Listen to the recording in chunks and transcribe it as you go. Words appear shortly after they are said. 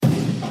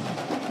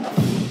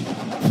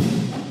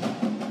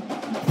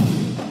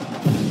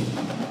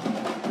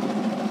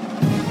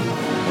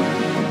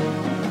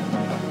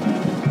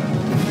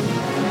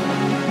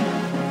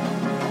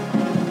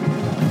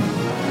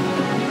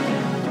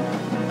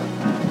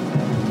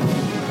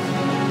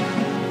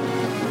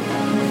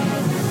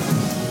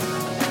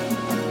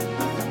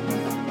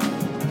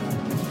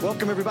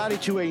Welcome, everybody,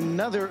 to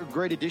another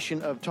great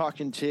edition of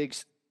Talkin'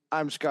 Tigs.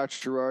 I'm Scott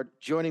Gerard.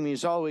 Joining me,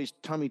 as always,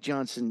 Tommy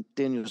Johnson,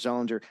 Daniel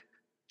Zellender.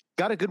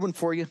 Got a good one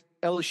for you.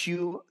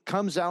 LSU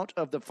comes out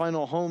of the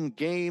final home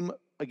game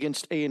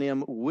against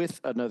A&M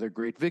with another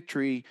great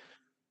victory,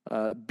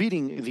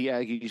 beating the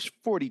Aggies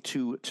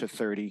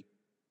 42-30.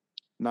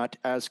 Not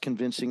as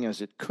convincing as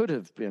it could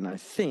have been, I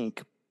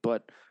think,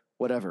 but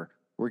whatever.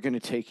 We're going to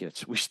take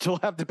it. We still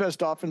have the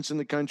best offense in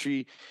the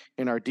country,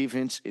 and our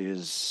defense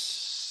is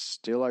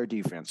still our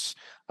defense.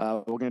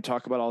 We're going to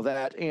talk about all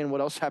that and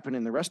what else happened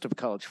in the rest of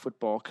college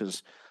football,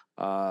 because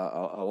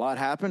a lot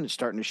happened. It's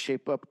starting to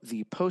shape up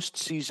the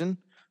postseason,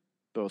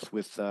 both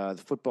with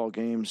the football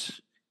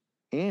games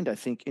and I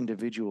think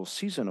individual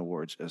season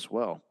awards as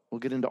well. We'll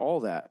get into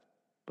all that.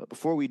 But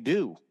before we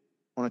do,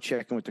 I want to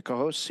check in with the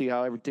co-hosts, see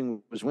how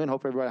everything was went.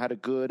 Hope everybody had a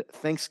good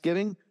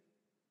Thanksgiving.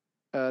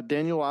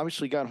 Daniel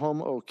obviously got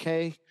home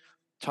okay.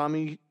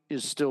 Tommy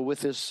is still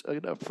with us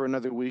for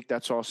another week.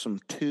 That's awesome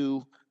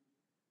too.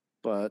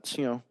 But,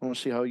 I want to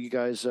see how you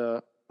guys,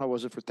 how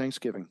was it for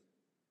Thanksgiving?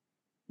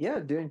 Yeah,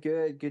 doing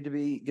good. Good to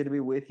be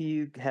with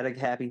you. Had a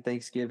happy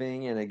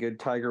Thanksgiving and a good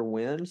Tiger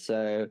win.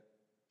 So,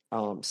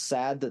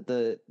 sad that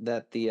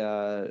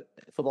the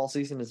football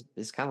season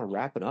is kind of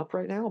wrapping up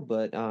right now,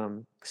 but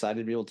excited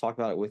to be able to talk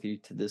about it with you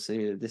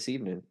this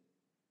evening.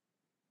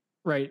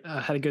 Right.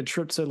 Had a good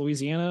trip to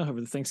Louisiana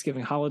over the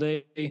Thanksgiving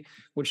holiday,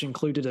 which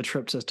included a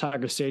trip to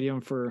Tiger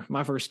Stadium for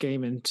my first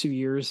game in 2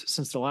 years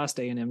since the last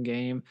A&M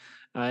game.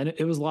 And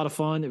it was a lot of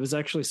fun. It was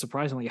actually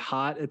surprisingly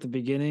hot at the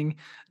beginning.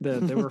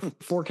 They were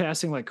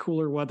forecasting like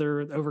cooler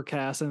weather,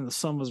 overcast, and the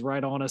sun was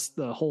right on us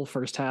the whole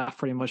first half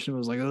pretty much. And it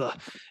was like, ugh.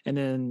 And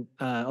then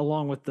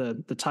along with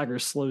the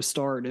Tigers' slow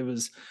start, it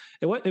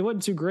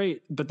wasn't too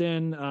great. But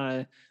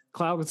then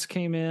clouds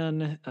came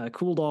in,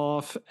 cooled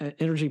off,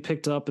 energy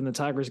picked up, and the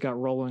Tigers got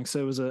rolling. So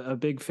it was a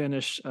big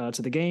finish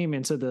to the game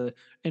and to the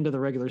end of the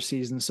regular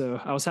season. So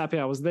I was happy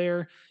I was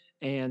there,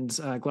 and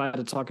glad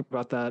to talk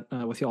about that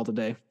with y'all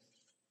today.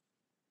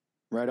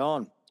 Right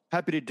on.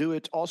 Happy to do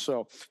it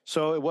also.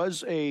 So it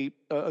was a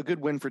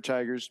good win for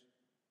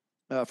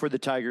the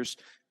Tigers.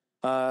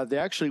 They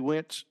actually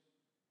went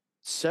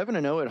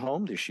 7-0 at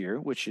home this year,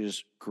 which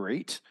is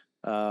great.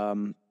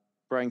 Brian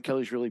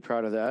Kelly's really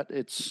proud of that.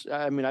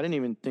 I didn't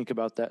even think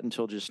about that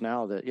until just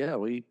now that,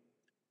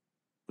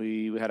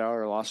 we had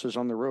our losses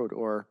on the road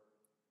or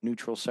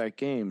neutral site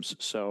games.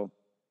 So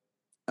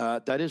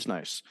that is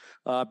nice.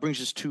 Brings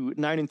us to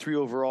 9-3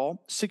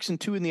 overall,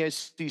 6-2 in the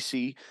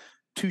SEC,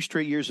 2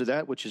 straight years of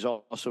that, which is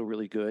also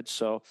really good.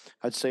 So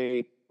I'd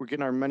say we're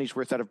getting our money's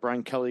worth out of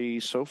Brian Kelly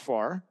so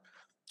far.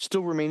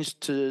 Still remains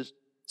to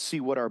see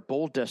what our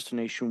bowl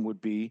destination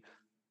would be.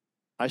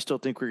 I still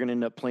think we're going to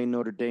end up playing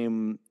Notre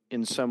Dame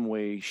in some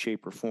way,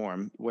 shape, or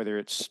form, whether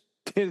it's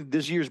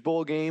this year's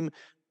bowl game,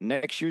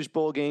 next year's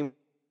bowl game,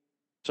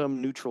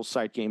 some neutral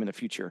site game in the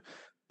future.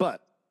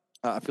 But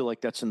I feel like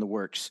that's in the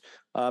works.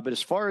 But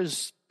as far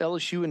as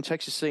LSU and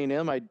Texas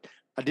A&M, I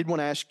did want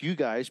to ask you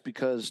guys,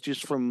 because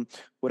just from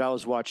what I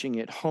was watching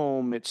at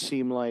home, it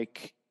seemed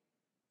like,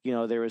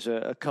 there was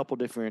a couple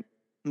different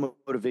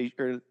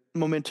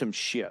momentum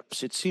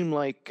shifts. It seemed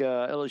like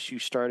LSU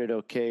started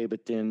okay,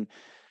 but then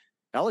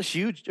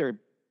LSU or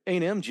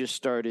A&M just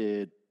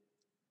started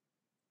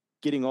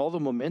getting all the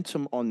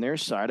momentum on their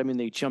side. I mean,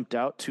 they jumped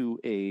out to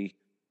a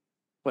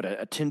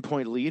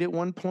 10-point lead at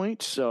one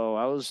point. So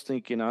I was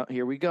thinking,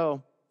 here we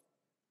go.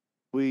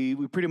 We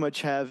pretty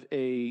much have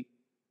as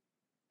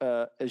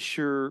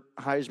sure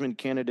Heisman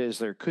candidate as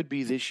there could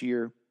be this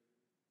year.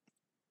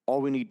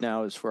 All we need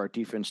now is for our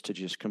defense to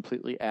just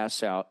completely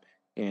ass out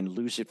and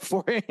lose it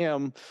 4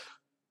 a.m.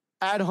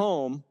 at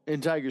home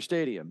in Tiger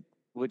Stadium,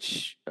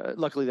 which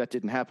luckily that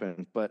didn't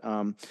happen. But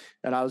and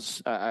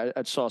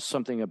I saw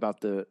something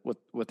about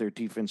what their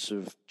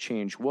defensive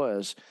change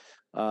was.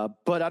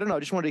 But I don't know. I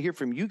just wanted to hear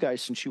from you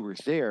guys since you were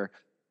there.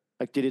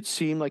 Like, did it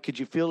seem like, could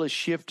you feel a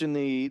shift in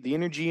the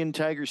energy in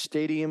Tiger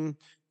Stadium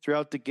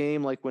throughout the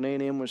game, like when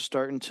A&M was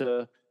starting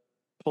to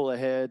pull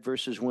ahead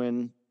versus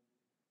when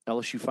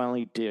LSU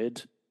finally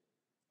did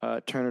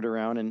turn it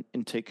around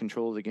and take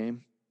control of the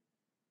game?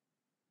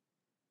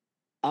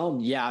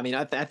 Yeah,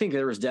 I think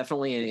there was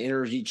definitely an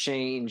energy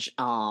change.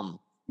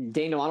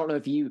 Daniel, I don't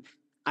know if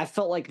I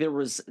felt like there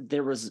was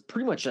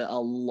pretty much a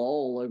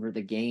lull over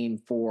the game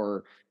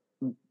for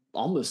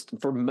most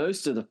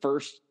of the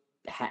first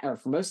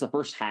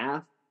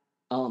half.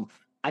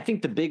 I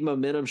think the big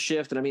momentum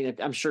shift, and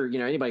I'm sure,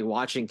 anybody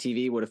watching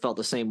TV would have felt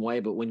the same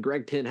way, but when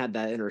Greg Penn had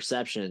that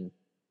interception,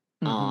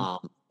 that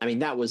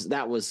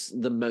was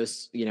the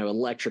most,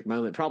 electric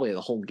moment probably of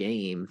the whole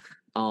game.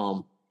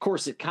 Of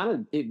course, that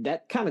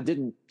kind of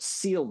didn't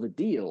seal the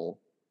deal.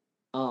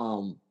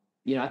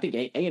 I think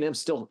A&M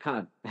still kind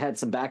of had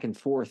some back and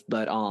forth,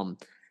 but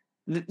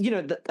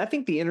I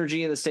think the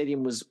energy in the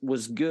stadium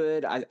was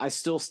good. I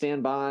still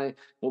stand by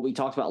what we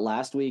talked about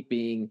last week,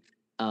 being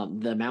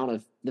the amount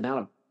of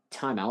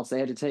timeouts they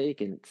had to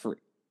take, and for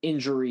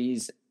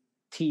injuries,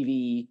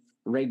 TV,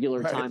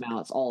 regular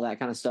timeouts, all that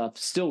kind of stuff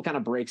still kind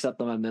of breaks up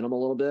the momentum a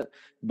little bit.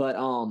 But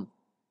I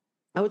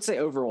would say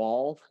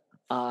overall,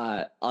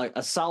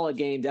 A solid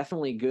game,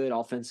 definitely good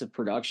offensive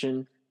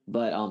production,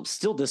 but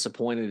still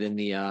disappointed in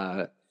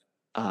the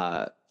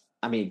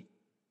I mean,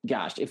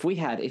 gosh, if we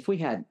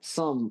had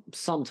some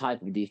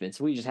type of defense,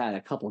 we just had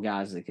a couple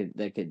guys that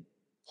could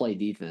play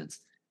defense,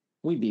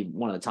 we'd be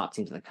one of the top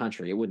teams in the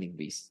country. It wouldn't even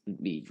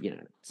be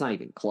it's not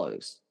even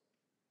close.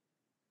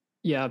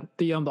 Yeah,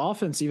 the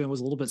offense even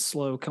was a little bit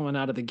slow coming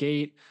out of the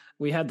gate.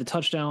 We had the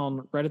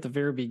touchdown right at the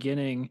very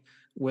beginning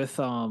with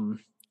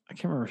I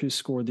can't remember who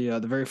scored the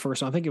very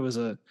first one. I think it was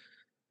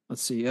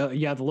let's see,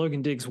 the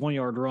Logan Diggs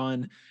 1-yard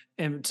run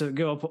and to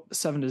go up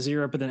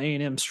 7-0, but then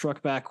A&M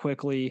struck back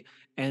quickly,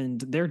 and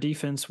their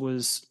defense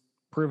was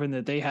proven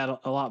that they had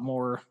a lot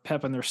more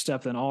pep in their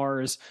step than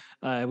ours.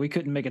 We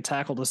couldn't make a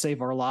tackle to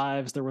save our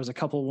lives. There was a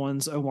couple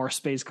ones, Omar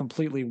Speights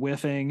completely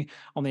whiffing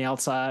on the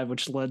outside,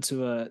 which led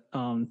to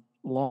a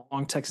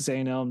long Texas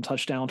A&M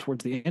touchdown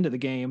towards the end of the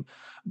game.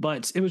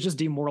 But it was just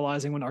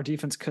demoralizing when our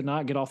defense could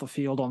not get off the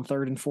field on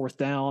 3rd and 4th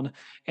down,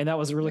 and that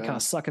was really kind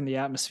of sucking the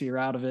atmosphere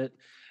out of it.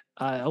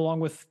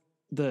 Along with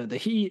the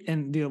heat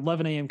and the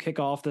 11 a.m.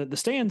 kickoff, the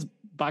stands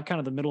by kind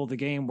of the middle of the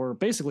game were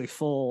basically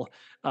full,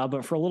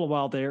 but for a little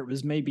while there, it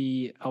was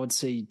maybe, I would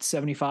say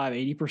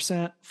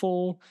 75-80%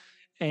 full,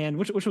 and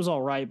which was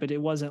all right, but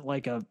it wasn't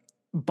like a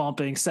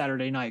bumping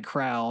Saturday night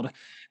crowd.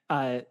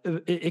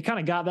 It kind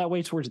of got that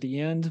way towards the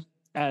end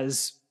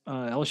as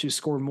LSU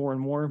scored more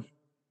and more.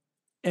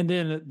 And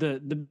then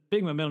the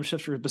big momentum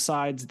shifter,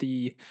 besides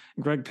the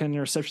Greg Penn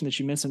interception that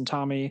you mentioned,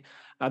 Tommy,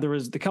 there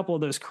was a couple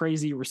of those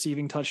crazy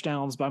receiving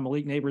touchdowns by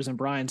Malik Neighbors and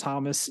Brian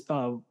Thomas.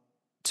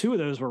 2 of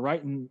those were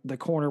right in the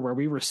corner where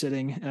we were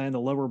sitting in the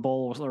lower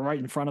bowl, right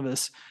in front of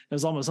us. It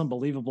was almost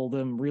unbelievable,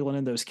 them reeling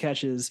in those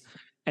catches.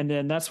 And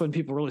then that's when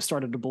people really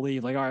started to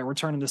believe, like, all right, we're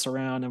turning this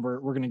around and we're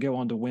going to go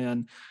on to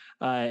win.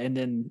 And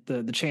then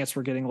the chants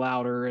were getting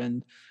louder,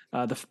 and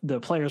the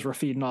players were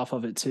feeding off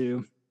of it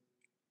too.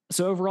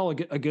 So overall,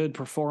 a good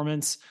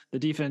performance. The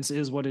defense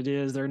is what it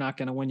is. They're not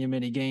going to win you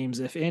many games,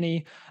 if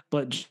any.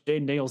 But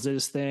Jaden Daniels did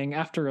his thing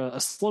after a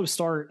slow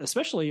start,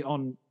 especially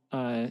on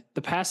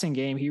the passing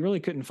game. He really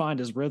couldn't find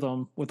his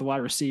rhythm with the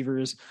wide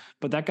receivers,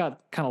 but that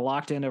got kind of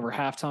locked in over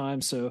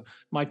halftime. So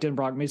Mike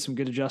Denbrock made some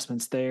good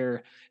adjustments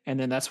there. And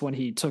then that's when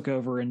he took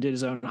over and did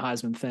his own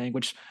Heisman thing,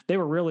 which they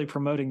were really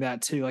promoting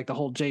that too, like the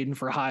whole Jaden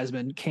for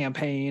Heisman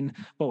campaign,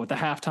 but with the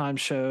halftime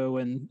show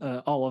and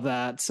all of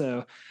that.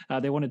 So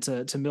they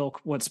wanted to milk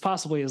what's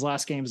possibly his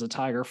last game as a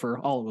Tiger for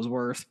all it was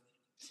worth.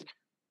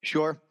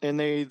 Sure. And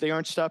they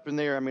aren't stopping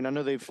there. I mean, I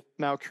know they've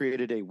now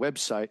created a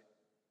website,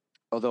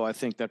 although I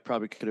think that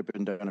probably could have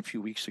been done a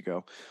few weeks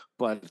ago.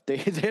 But they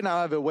now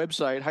have a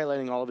website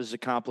highlighting all of his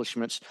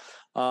accomplishments.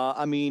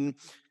 I mean,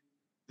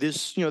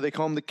 this, they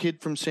call him the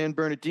kid from San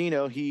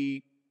Bernardino.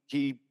 He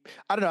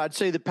I don't know, I'd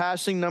say the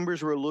passing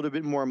numbers were a little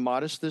bit more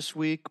modest this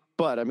week,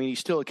 but I mean, he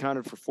still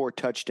accounted for 4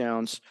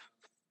 touchdowns,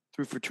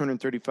 threw for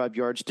 235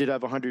 yards, did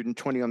have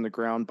 120 on the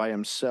ground by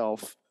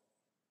himself.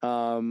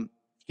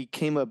 He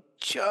came up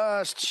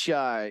just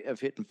shy of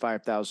hitting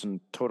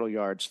 5,000 total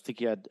yards. I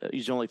think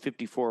he's only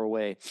 54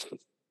 away,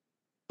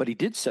 but he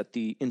did set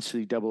the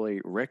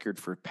NCAA record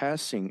for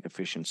passing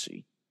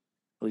efficiency,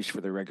 at least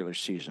for the regular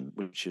season,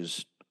 which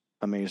is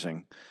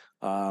amazing.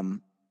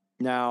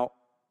 Now,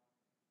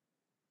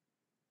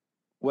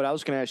 what I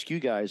was going to ask you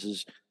guys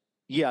is,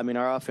 I mean,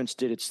 our offense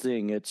did its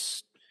thing.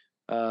 It's,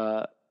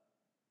 everyone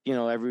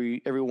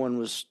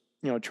was,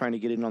 trying to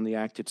get in on the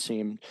act, it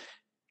seemed.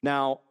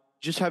 Now,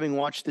 just having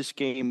watched this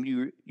game,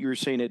 you were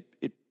saying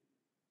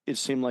it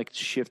seemed like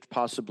shift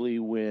possibly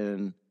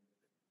when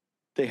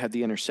they had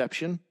the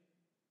interception.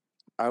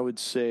 I would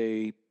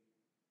say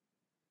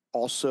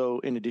also,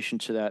 in addition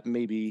to that,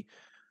 maybe,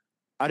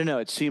 I don't know,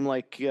 it seemed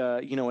like, when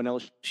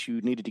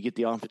LSU needed to get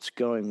the offense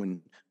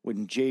going,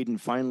 when Jaden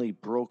finally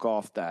broke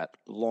off that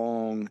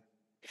long,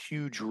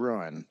 huge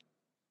run,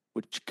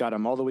 which got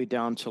him all the way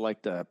down to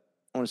like the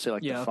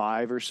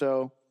 5 or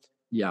so.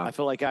 Yeah. I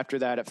feel like after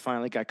that, it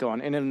finally got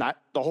going. And then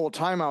the whole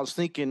time I was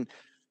thinking,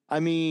 I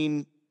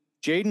mean,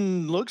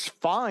 Jaden looks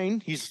fine.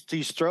 He's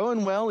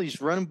throwing well.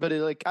 He's running, but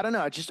I don't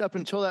know. Just up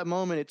until that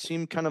moment, it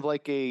seemed kind of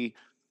like I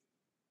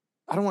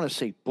don't want to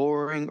say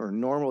boring or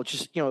normal.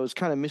 Just, it was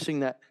kind of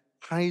missing that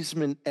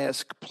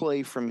Heisman-esque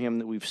play from him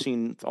that we've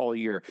seen all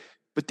year.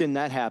 But then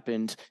that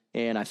happened,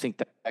 and I think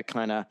that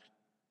kind of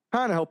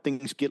helped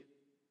things get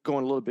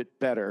going a little bit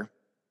better.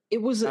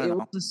 It was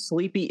a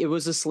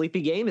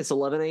sleepy game. It's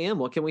 11 a.m.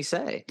 What can we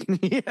say?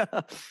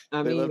 Yeah,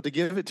 they love to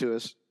give it to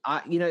us.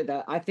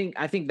 I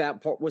think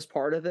that part was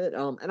part of it.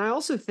 And I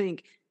also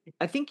think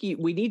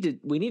we need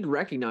to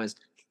recognize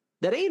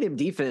that A&M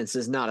defense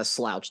is not a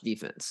slouch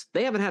defense.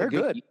 They haven't had a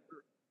good year.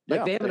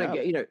 They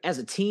haven't, as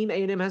a team,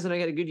 A&M hasn't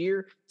had a good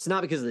year. It's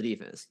not because of the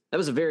defense. That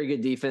was a very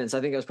good defense.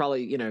 I think it was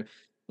probably,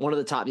 one of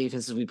the top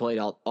defenses we played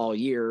all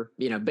year.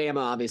 Bama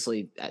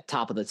obviously at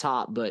top of the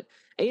top, but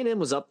A&M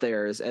was up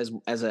there as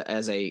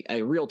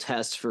a real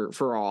test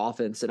for our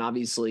offense. And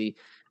obviously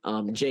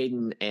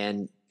Jaden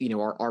and,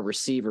 our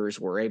receivers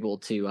were able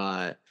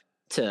to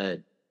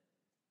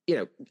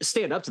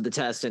stand up to the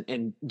test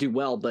and do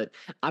well. But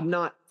I'm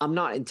not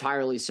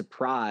entirely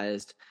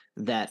surprised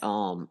that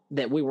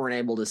we weren't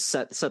able to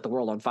set the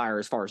world on fire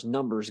as far as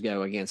numbers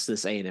go against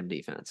this A&M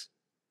defense.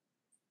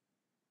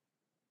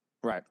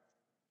 Right.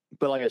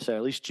 But like I said,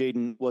 at least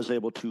Jaden was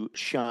able to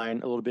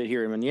shine a little bit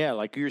here. I mean, yeah,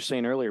 like you were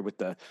saying earlier with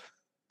the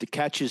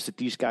catches that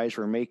these guys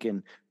were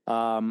making.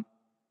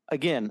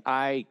 Again,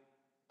 I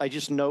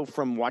just know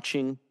from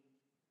watching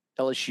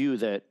LSU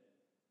that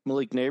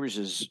Malik Neighbors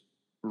is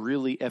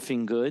really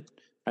effing good.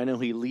 I know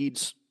he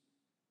leads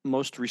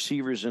most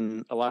receivers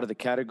in a lot of the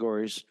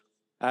categories.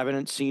 I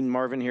haven't seen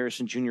Marvin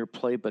Harrison Jr.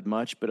 play but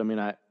much, but I mean,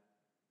 I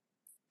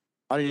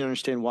didn't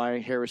understand why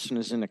Harrison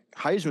is in a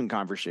Heisman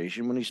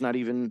conversation when he's not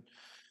even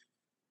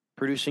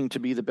producing to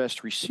be the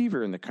best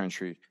receiver in the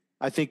country.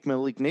 I think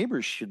Malik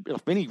Neighbors should,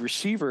 if any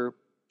receiver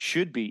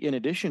should be, in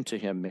addition to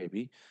him,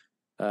 maybe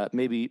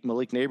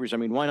Malik Neighbors. I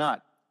mean, why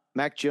not?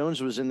 Mac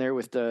Jones was in there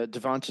with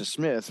Devonta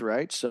Smith,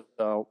 right?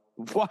 So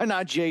why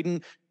not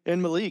Jaden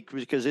and Malik?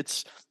 Because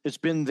it's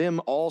been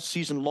them all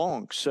season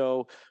long.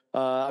 So,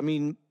 I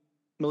mean,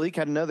 Malik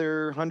had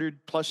another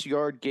 100-plus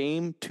yard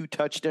game, 2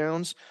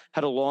 touchdowns,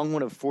 had a long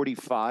one of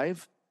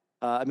 45.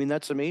 I mean,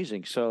 that's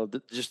amazing. So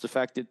just the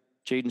fact that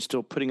Jaden's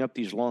still putting up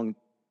these long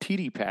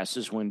TD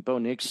passes when Bo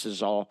Nix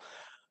is all,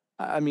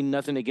 I mean,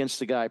 nothing against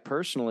the guy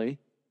personally,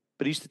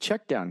 but he's the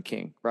check down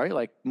king, right?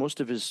 Like most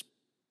of his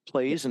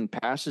plays and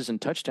passes and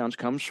touchdowns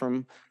comes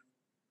from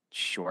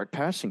short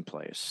passing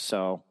plays.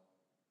 So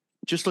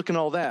just looking at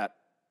all that.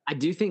 I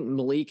do think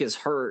Malik is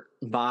hurt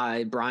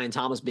by Brian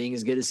Thomas being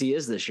as good as he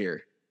is this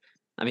year.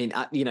 I mean,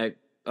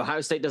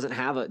 Ohio State doesn't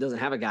have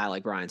a guy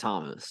like Brian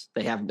Thomas.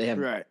 They have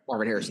right.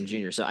 Marvin Harrison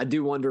Jr. So I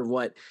do wonder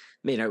would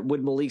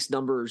Malik's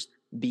numbers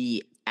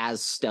be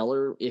as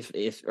stellar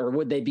or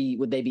would they be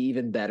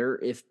even better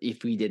if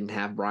we didn't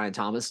have Brian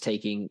Thomas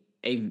taking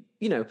a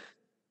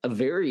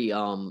very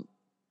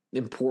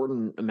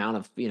important amount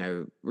of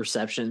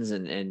receptions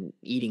and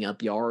eating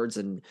up yards,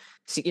 and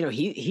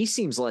he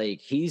seems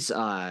like he's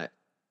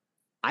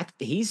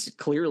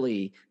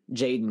clearly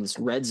Jaden's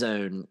red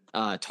zone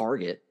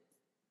target.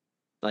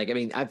 Like, I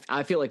mean,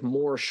 I feel like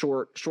more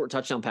short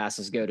touchdown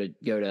passes go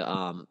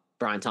to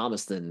Brian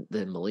Thomas than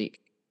Malik.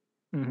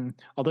 Mm-hmm.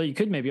 Although you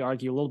could maybe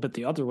argue a little bit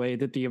the other way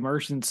that the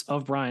emergence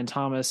of Brian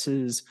Thomas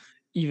has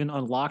even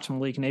unlocked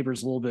Malik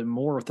Neighbors a little bit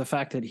more with the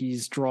fact that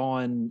he's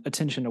drawn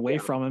attention away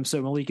from him.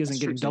 So Malik isn't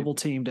getting double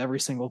teamed every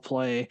single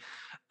play,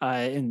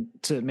 and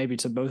to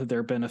both of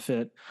their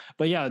benefit.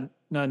 But yeah,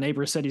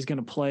 Neighbors said he's going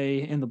to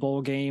play in the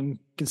bowl game,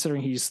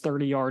 considering he's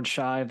 30 yards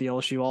shy of the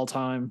LSU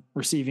all-time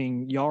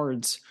receiving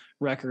yards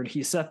record.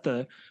 He set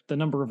the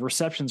number of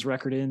receptions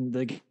record in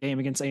the game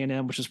against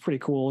A&M, which is pretty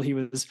cool. He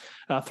was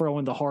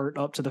throwing the heart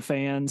up to the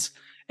fans,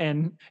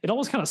 and it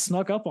almost kind of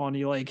snuck up on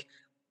you, like,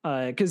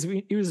 because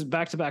he was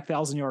back-to-back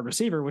 1,000-yard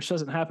receiver, which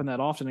doesn't happen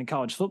that often in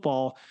college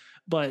football.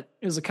 But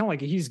it was kind of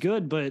like he's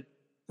good, but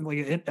like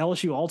an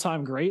LSU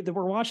all-time great that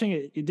we're watching.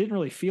 It didn't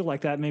really feel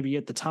like that maybe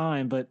at the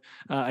time, but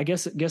I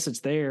guess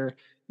it's there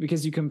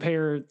because you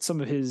compare some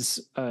of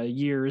his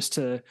years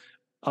to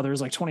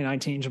others like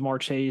 2019 Jamar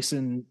Chase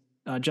and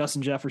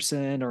Justin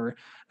Jefferson or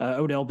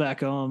Odell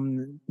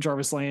Beckham,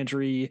 Jarvis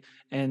Landry,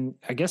 and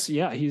I guess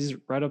he's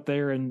right up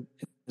there and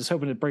is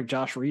hoping to break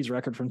Josh Reed's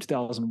record from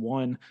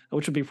 2001,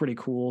 which would be pretty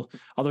cool.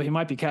 Although he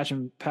might be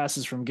catching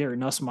passes from Garrett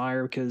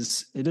Nussmeier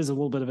because it is a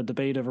little bit of a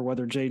debate over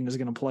whether Jaden is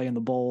going to play in the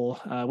bowl,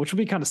 which would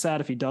be kind of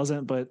sad if he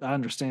doesn't. But I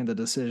understand the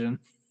decision.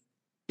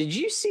 Did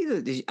you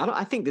see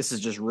I think this is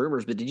just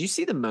rumors, but did you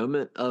see the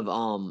moment of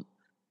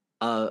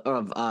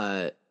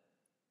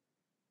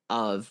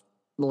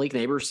Malik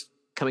Neighbors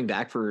coming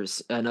back for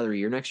another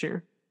year next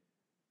year?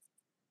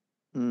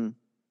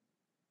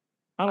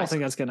 I don't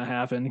think that's going to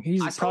happen.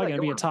 He's probably going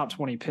to be a top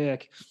 20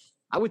 pick.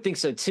 I would think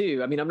so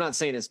too. I mean, I'm not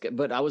saying it's good,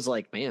 but I was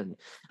like, man,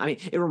 I mean,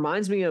 it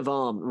reminds me of,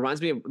 I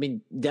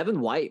mean, Devin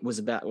White was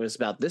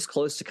about this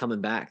close to coming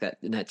back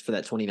for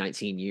that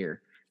 2019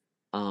 year.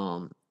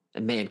 And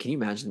man, can you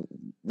imagine,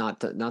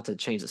 not to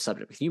change the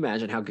subject, but can you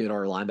imagine how good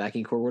our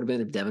linebacking core would have been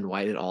if Devin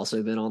White had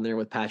also been on there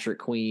with Patrick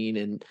Queen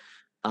and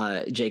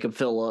Jacob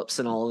Phillips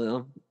and all of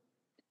them?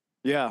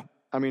 Yeah.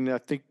 I mean, I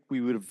think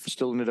we would have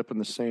still ended up in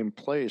the same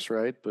place,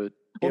 right? But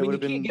I mean, you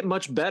can't get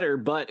much better,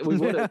 but we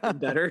would have been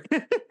better.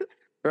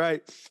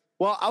 Right.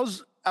 Well,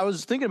 I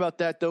was thinking about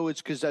that though.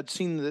 It's because I'd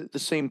seen the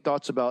same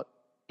thoughts about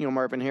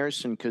Marvin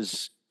Harrison,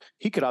 because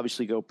he could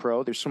obviously go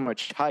pro. There's so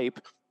much hype.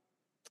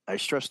 I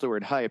stress the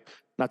word hype.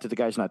 Not that the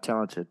guy's not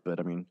talented, but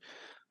I mean,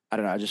 I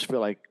don't know. I just feel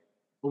like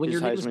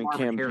his Heisman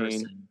campaign.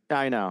 Harrison.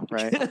 I know,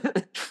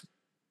 right?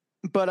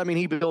 But I mean,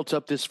 he built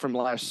up this from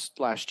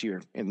last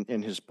year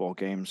in his bowl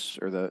games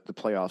or the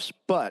playoffs.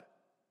 But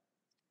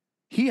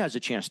he has a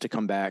chance to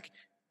come back.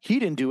 He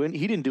didn't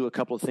do a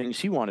couple of things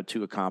he wanted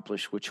to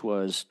accomplish, which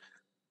was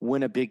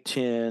win a Big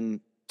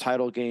Ten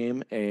title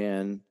game,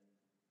 and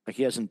like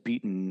he hasn't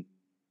beaten.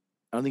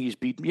 I don't think he's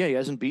beaten. Yeah, he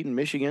hasn't beaten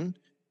Michigan.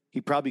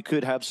 He probably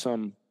could have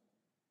some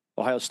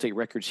Ohio State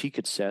records he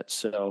could set.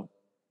 So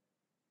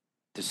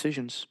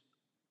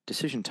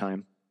decision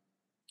time.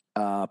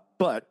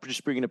 But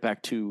just bringing it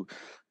back to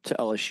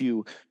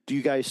LSU, do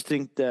you guys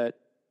think that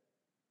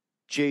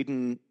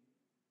Jaden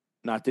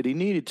Not that he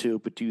needed to,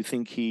 but do you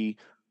think he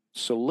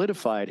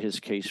solidified his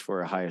case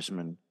for a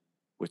Heisman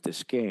with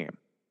this game?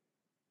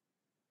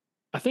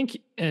 I think,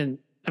 and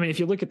I mean, if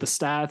you look at the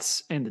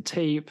stats and the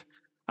tape,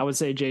 I would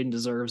say Jaden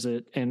deserves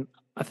it. And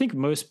I think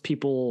most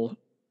people,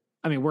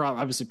 I mean, we're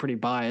obviously pretty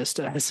biased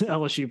as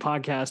LSU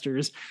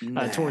podcasters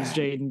towards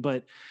Jaden,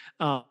 but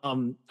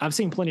I've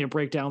seen plenty of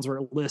breakdowns where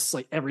it lists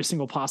like every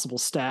single possible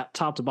stat,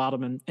 top to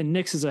bottom, and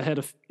Nix is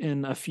ahead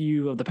in a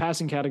few of the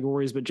passing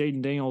categories, but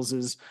Jaden Daniels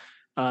is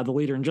the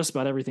leader in just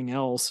about everything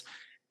else,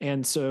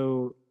 and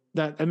so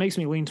that makes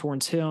me lean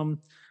towards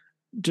him.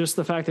 Just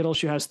the fact that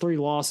LSU has 3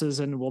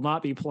 losses and will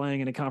not be playing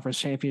in a conference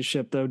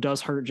championship, though,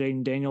 does hurt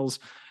Jaden Daniels.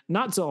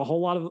 Not to a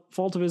whole lot of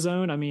fault of his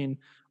own. I mean,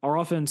 our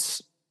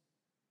offense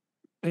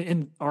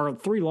in our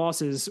 3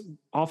 losses,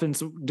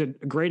 offense did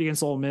great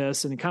against Ole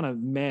Miss and kind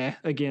of meh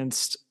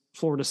against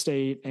Florida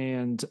State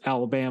and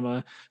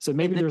Alabama. So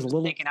maybe there's a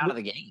little taken out of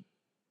the game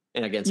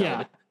and against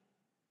Alabama.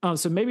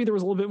 So maybe there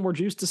was a little bit more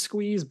juice to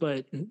squeeze,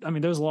 but I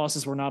mean, those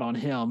losses were not on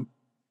him.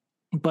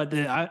 But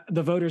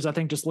the voters, I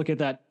think, just look at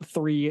that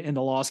 3 in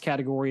the loss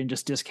category and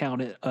just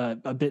discount it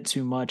a bit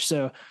too much.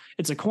 So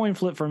it's a coin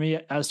flip for me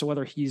as to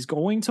whether he's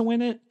going to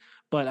win it,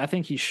 but I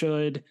think he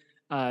should.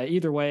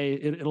 Either way,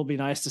 it'll be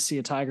nice to see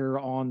a Tiger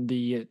on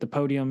the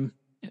podium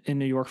in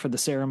New York for the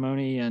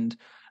ceremony, and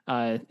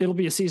it'll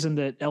be a season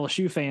that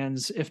LSU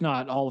fans, if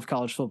not all of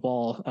college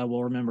football,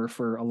 will remember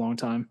for a long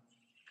time.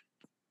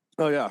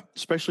 Oh yeah,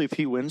 especially if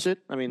he wins it.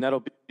 I mean,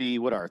 that'll be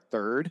our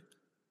 3rd,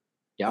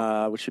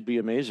 which would be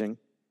amazing.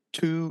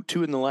 Two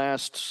in the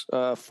last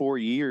 4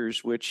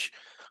 years, which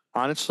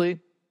honestly,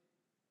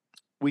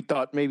 we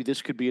thought maybe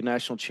this could be a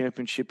national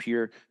championship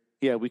year.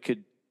 Yeah, we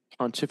could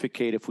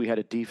pontificate if we had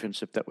a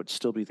defense, if that would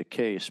still be the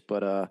case.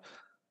 But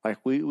like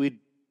we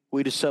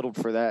just settled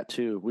for that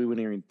too. We weren't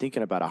even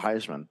thinking about a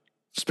Heisman,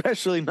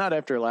 especially not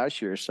after last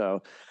year.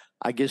 So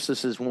I guess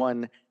this is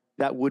one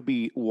that would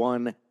be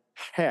one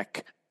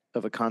heck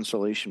of a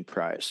consolation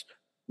prize.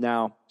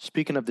 Now,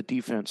 speaking of the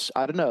defense,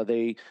 I don't know.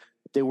 They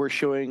were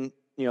showing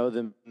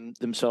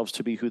themselves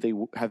to be who they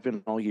have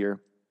been all year.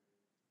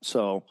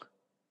 So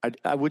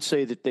I would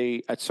say that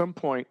they, at some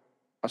point,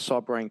 I saw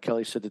Brian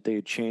Kelly said that they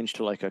had changed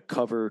to like a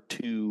cover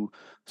 2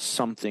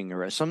 something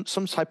or some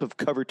type of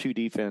cover 2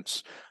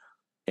 defense,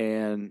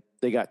 and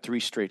they got 3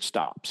 straight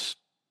stops.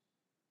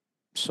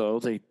 So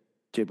they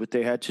did what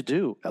they had to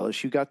do.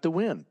 LSU got the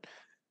win,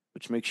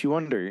 which makes you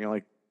wonder,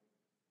 like,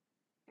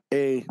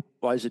 A,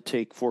 why does it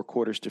take 4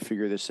 quarters to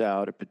figure this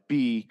out? But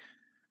B,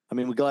 I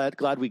mean, we're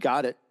glad we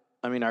got it.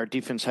 I mean, our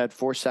defense had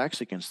 4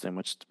 sacks against them,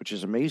 which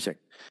is amazing.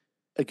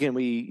 Again,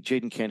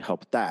 Jaden can't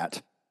help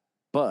that,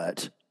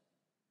 but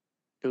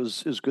it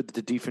was good that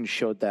the defense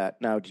showed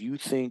that. Now, do you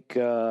think?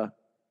 I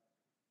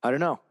don't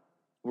know.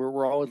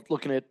 We're all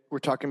we're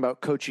talking about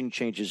coaching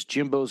changes.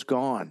 Jimbo's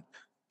gone.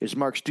 Is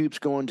Mark Stoops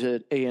going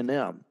to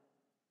A&M?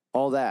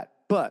 All that,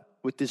 but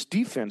with this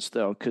defense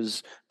though,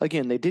 because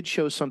again, they did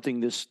show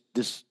something this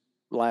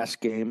last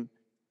game.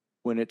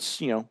 When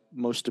it's,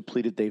 most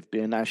depleted they've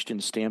been. Ashton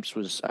Stamps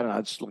was, I don't know,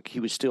 it's like he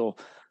was still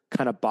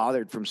kind of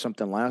bothered from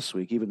something last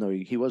week, even though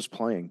he was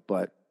playing.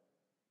 But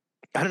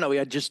I don't know. We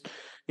had just,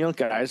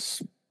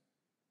 guys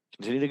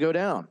continue to go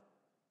down.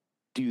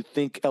 Do you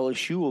think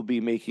LSU will be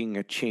making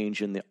a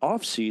change in the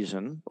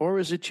offseason, or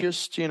is it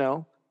just,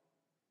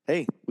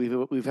 hey,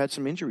 we've had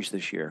some injuries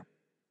this year.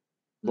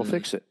 We'll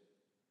fix it.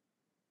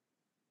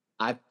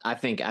 I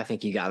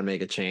think you got to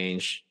make a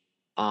change.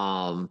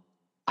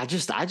 I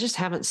just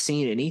haven't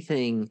seen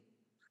anything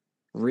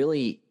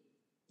really.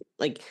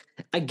 Like,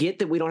 I get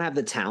that we don't have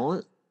the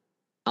talent,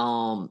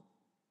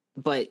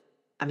 but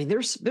I mean, there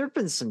was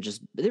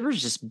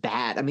just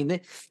bad. I mean,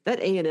 that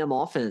A&M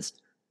offense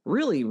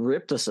really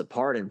ripped us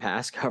apart in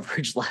pass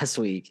coverage last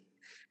week.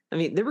 I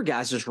mean, there were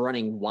guys just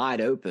running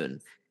wide open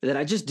that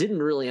I just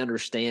didn't really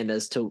understand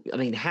as to, I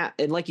mean,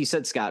 and like you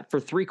said, Scott, for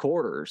 3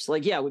 quarters,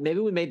 like, yeah, maybe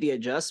we made the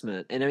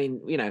adjustment. And I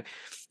mean,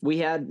 we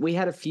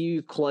had a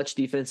few clutch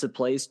defensive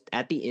plays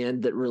at the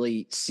end that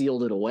really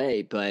sealed it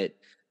away. But,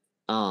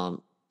 I mean,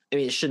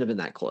 it shouldn't have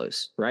been that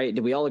close, right?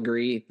 Did we all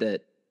agree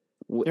that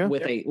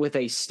with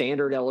a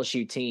standard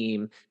LSU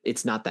team,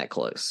 it's not that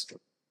close?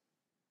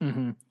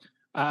 Mm-hmm.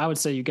 I would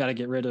say you got to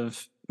get rid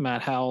of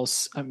Matt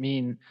House. I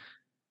mean,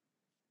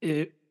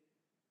 it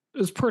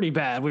was pretty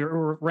bad. We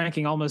were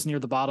ranking almost near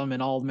the bottom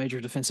in all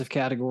major defensive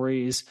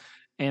categories,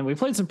 and we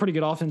played some pretty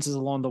good offenses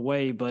along the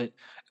way, but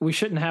we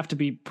shouldn't have to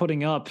be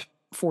putting up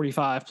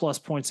 45 plus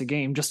points a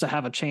game just to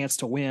have a chance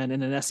to win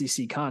in an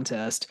SEC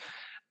contest.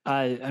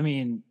 I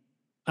mean,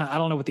 I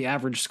don't know what the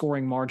average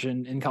scoring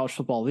margin in college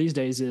football these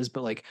days is,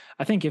 but like,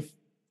 I think if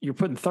you're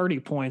putting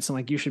 30 points and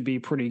like, you should be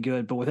pretty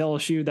good, but with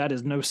LSU, that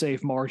is no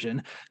safe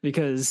margin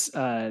because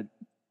the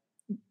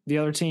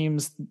other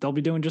teams, they'll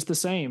be doing just the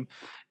same.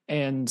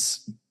 And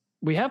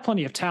we have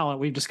plenty of talent.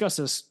 We've discussed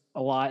this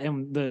a lot,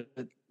 and the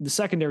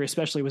secondary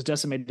especially was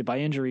decimated by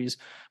injuries,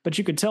 but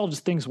you could tell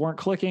just things weren't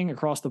clicking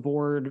across the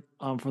board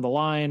for the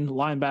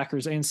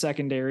linebackers and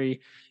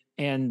secondary.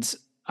 And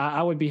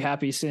I would be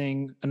happy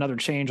seeing another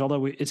change,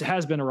 although it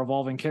has been a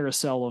revolving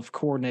carousel of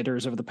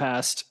coordinators over the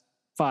past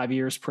 5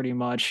 years pretty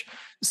much.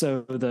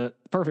 So the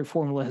perfect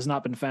formula has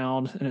not been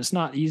found, and it's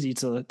not easy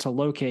to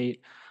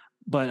locate.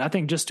 But I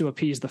think just to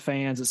appease the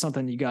fans, it's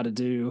something you got to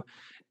do.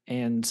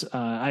 And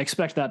I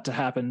expect that to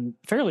happen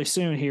fairly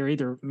soon here,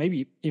 either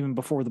maybe even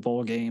before the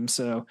bowl game.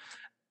 So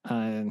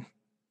I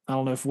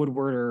don't know if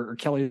Woodward or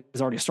Kelly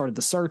has already started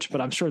the search, but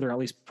I'm sure they're at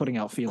least putting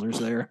out feelers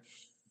there.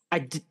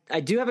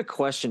 I do have a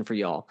question for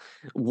y'all.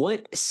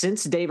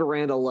 Since Dave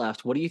Aranda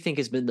left, what do you think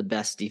has been the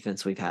best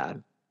defense we've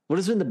had? What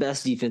has been the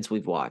best defense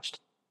we've watched?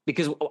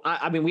 Because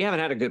I mean, we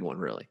haven't had a good one,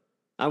 really.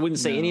 I wouldn't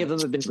say any of them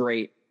have been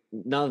great.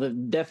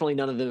 Definitely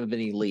none of them have been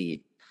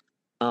elite.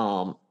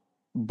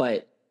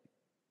 But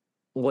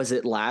was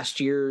it last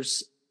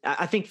year's?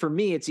 I think for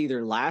me, it's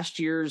either last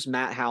year's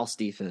Matt House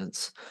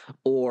defense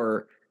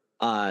or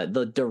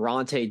the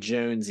Durante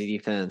Jones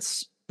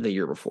defense the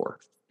year before.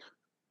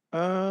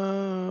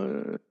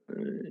 Yeah,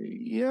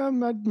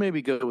 I'd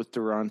maybe go with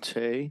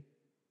Durante,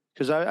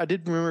 because I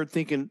did remember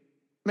thinking,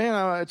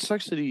 man, it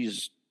sucks that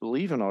he's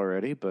leaving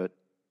already, but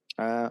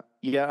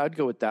yeah, I'd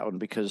go with that one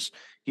because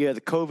the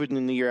COVID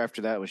in the year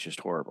after that was just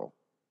horrible.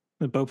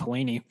 Bo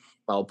Pelini.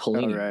 Oh,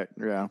 Pelini. All right,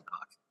 yeah.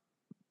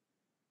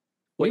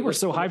 We were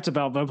so hyped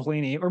about Bo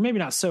Pelini, or maybe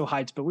not so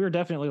hyped, but we were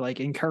definitely like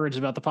encouraged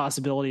about the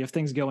possibility of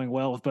things going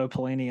well with Bo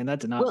Pelini, and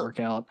that did not work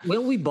out.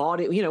 Well, we bought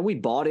it. We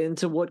bought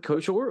into what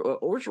Coach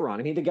Orgeron.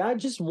 I mean, the guy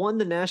just won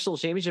the national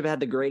championship,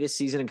 had the greatest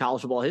season in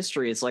college football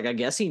history. It's like, I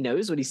guess he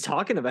knows what he's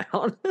talking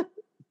about.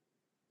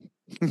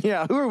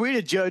 Yeah, who are we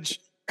to judge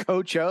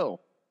Coach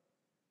O?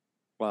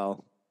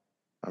 Well,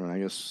 I mean, I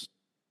guess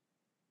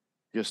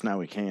now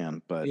we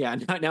can, but yeah,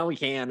 now we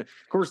can. Of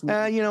course,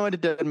 you know what? It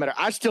doesn't matter.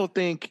 I still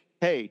think,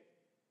 hey,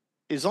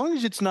 as long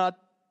as it's not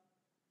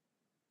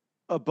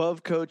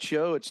above Coach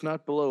O, it's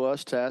not below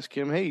us to ask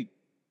him, hey,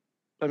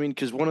 I mean,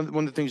 because one of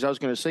the things I was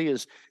going to say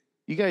is,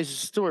 you guys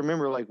still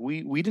remember, like,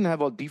 we didn't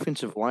have a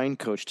defensive line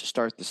coach to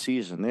start the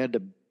season. They had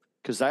to,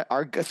 because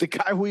the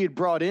guy we had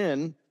brought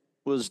in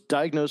was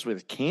diagnosed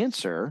with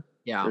cancer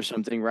or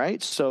something,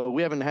 right? So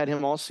we haven't had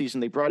him all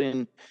season. They brought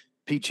in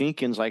Pete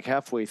Jenkins like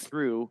halfway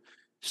through.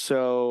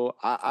 So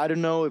I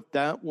don't know if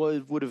that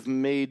would have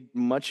made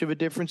much of a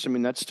difference. I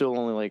mean, that's still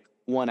only like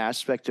one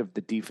aspect of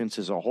the defense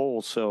as a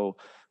whole. So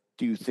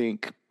do you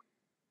think,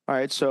 all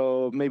right,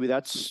 so maybe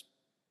that's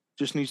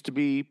just needs to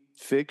be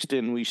fixed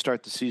and we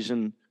start the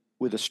season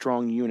with a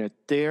strong unit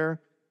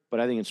there? But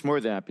I think it's more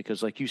than that,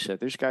 because like you said,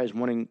 there's guys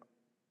wanting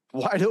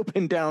wide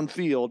open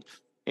downfield,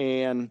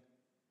 and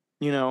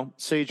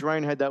Sage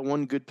Ryan had that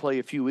one good play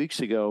a few weeks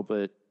ago,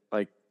 but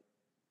like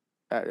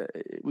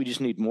we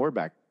just need more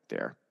back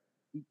there.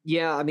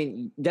 Yeah, I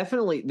mean,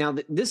 definitely. Now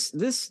this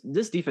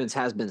defense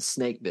has been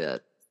snake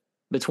bit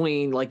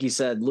between, like you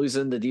said,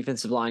 losing the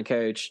defensive line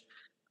coach,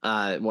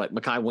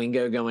 Mekhi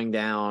Wingo going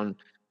down,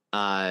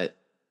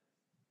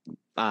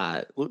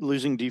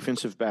 losing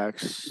defensive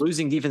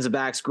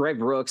backs, Greg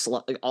Brooks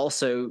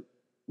also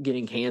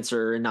getting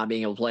cancer and not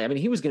being able to play. I mean,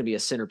 he was going to be a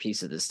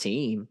centerpiece of this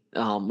team.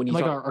 When you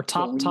our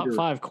top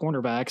 5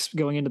 cornerbacks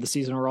going into the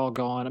season are all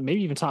gone,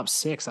 maybe even top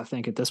 6, I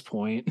think, at this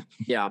point.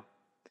 Yeah.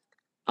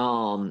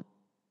 So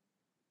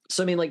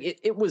I mean, like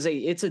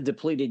it's a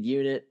depleted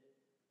unit.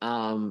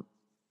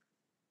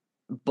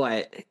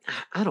 But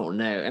I don't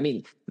know. I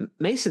mean,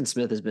 Mason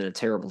Smith has been a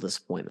terrible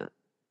disappointment.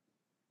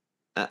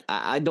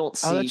 I don't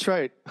see. Oh, that's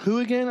right. Who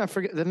again? I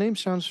forget. The name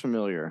sounds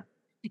familiar.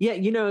 Yeah,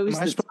 it was.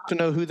 Am I supposed to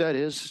know who that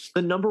is?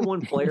 The number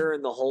one player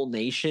in the whole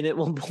nation at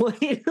one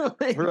point.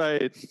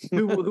 Right.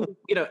 who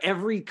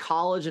every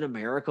college in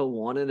America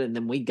wanted, and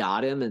then we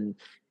got him, and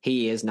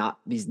he's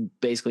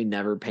basically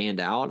never panned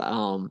out.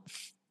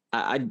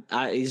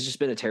 He's just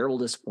been a terrible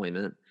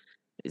disappointment.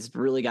 It's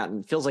really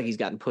feels like he's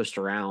gotten pushed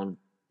around.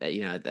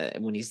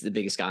 When he's the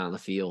biggest guy on the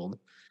field.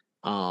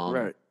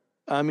 Right.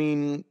 I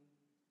mean,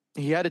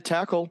 he had a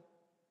tackle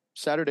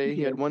Saturday.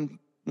 He had one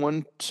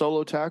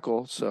solo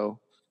tackle. So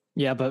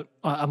yeah, but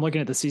I'm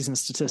looking at the season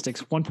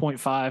statistics: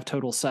 1.5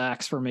 total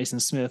sacks for Mason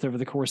Smith over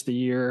the course of the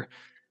year,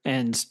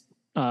 and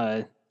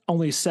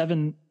only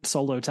 7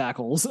 solo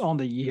tackles on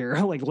the year,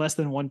 like less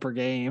than 1 per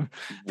game.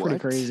 Pretty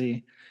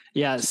crazy.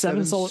 Yeah,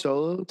 7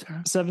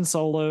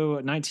 solo,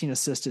 19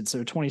 assisted,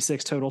 so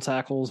 26 total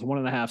tackles,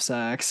 1.5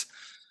 sacks.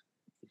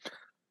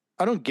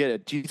 I don't get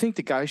it. Do you think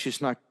the guy's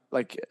just not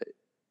like?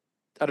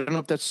 I don't know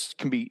if that's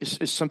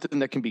is something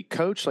that can be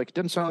coached. Like, it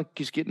doesn't sound like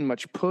he's getting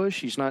much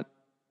push. He's not.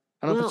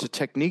 I don't know if it's a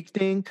technique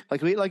thing.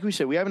 Like we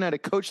said, we haven't had a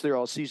coach there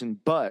all season,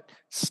 but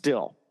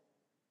still.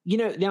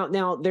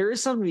 Now there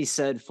is something to be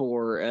said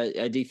for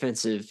a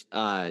defensive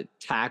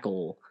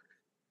tackle.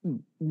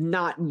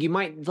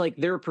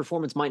 Their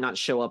performance might not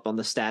show up on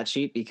the stat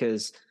sheet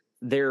because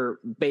they're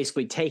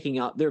basically taking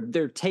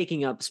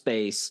up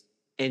space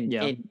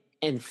and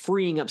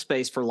freeing up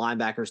space for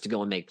linebackers to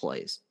go and make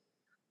plays.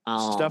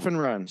 Stuff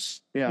and runs.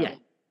 Yeah.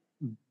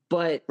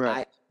 But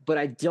right.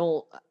 I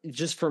don't,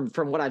 just from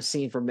what I've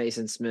seen from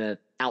Mason Smith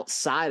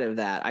outside of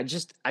that, I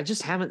just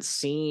haven't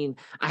seen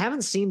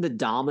the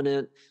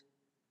dominant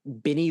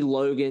Benny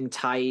Logan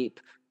type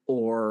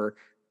or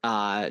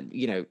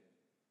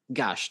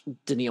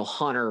Danielle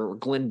Hunter or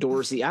Glenn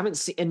Dorsey. I haven't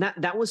seen, and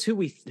that was who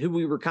we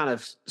were kind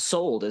of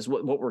sold as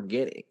what we're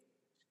getting.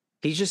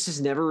 He just has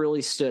never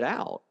really stood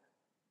out.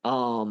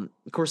 Of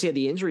course, he had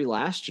the injury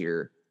last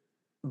year,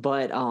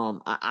 but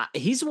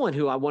he's one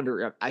who I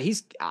wonder.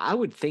 I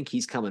would think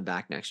he's coming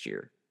back next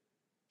year.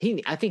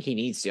 I think he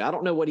needs to. I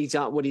don't know what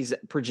he's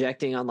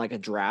projecting on like a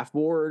draft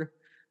board.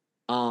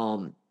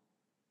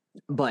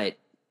 But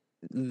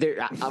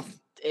there,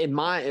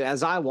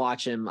 as I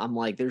watch him, I'm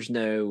like, there's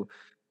no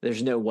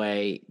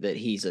way that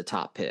he's a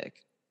top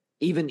pick.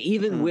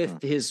 Even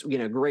with his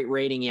great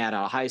rating he had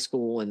out of high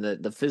school and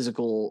the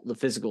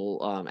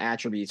physical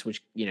attributes,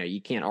 which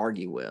you can't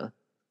argue with.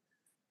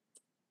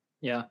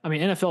 Yeah, I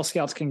mean NFL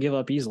scouts can give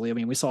up easily. I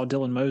mean we saw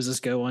Dylan Moses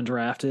go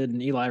undrafted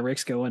and Eli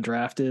Ricks go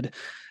undrafted.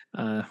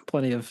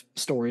 Plenty of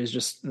stories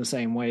just in the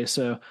same way.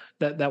 So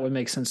that would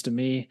make sense to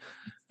me.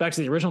 Back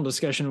to the original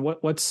discussion,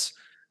 what's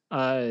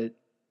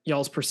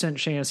y'all's percent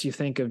chance you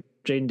think of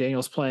Jaden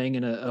Daniels playing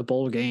in a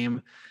bowl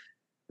game?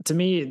 To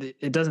me,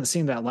 it doesn't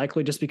seem that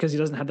likely just because he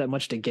doesn't have that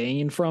much to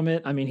gain from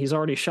it. I mean, he's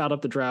already shot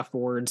up the draft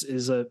boards,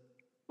 is a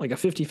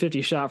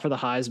 50-50 shot for the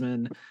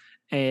Heisman,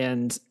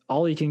 and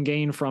all he can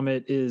gain from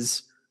it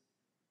is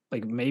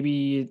like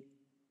maybe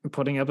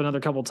putting up another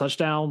couple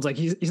touchdowns. Like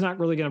he's not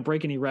really going to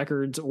break any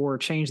records or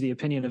change the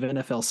opinion of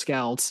NFL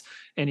scouts,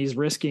 and he's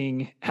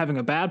risking having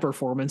a bad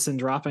performance and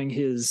dropping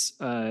his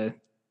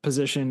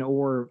position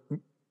or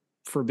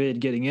forbid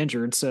getting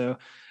injured. So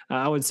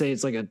I would say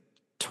it's like a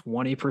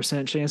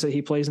 20% chance that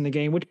he plays in the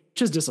game, which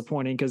is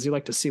disappointing because you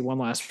like to see one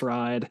last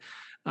ride.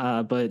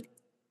 But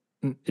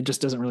it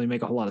just doesn't really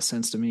make a whole lot of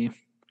sense to me.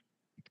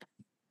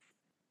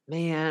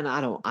 Man,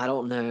 I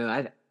don't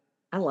know.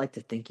 I like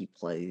to think he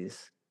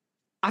plays.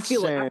 I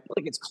feel like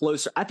it's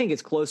closer. I think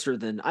it's closer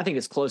than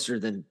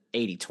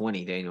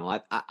 80-20,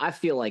 Daniel. I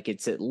feel like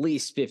it's at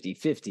least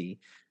 50-50.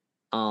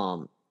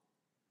 I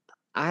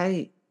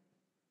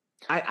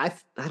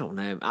don't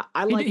know.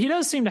 I like he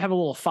does seem to have a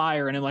little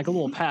fire in him, like a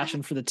little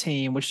passion for the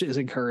team, which is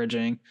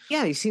encouraging.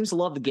 Yeah, he seems to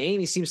love the game.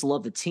 He seems to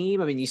love the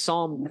team. I mean, you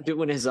saw him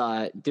doing his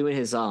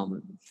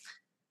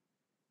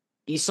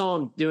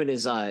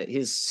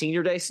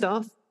senior day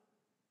stuff.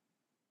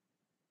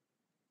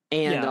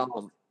 And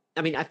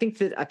I mean, I think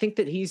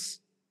that he's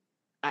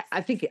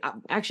I'm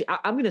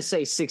going to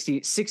say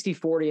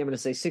 60-40. I'm going to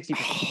say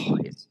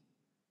 60%.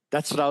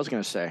 That's what I was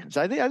going to say.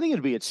 So I think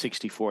it'd be at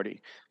 60-40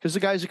 because the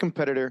guy's a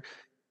competitor.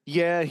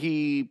 Yeah,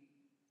 he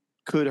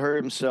could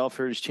hurt himself,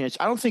 hurt his chance.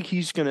 I don't think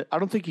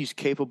he's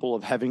capable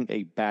of having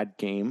a bad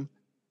game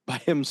by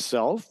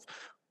himself.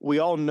 We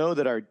all know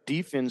that our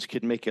defense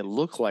could make it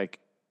look like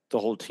the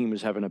whole team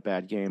is having a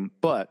bad game,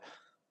 but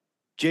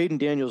Jaden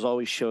Daniels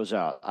always shows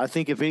out. I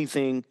think if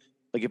anything,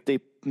 like if they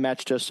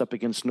matched us up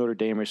against Notre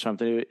Dame or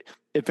something,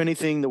 if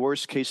anything, the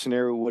worst case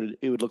scenario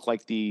would look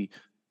like the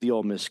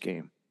Ole Miss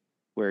game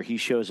where he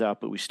shows out,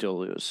 but we still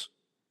lose,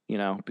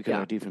 because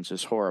our defense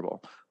is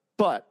horrible.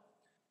 But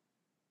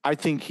I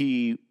think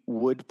he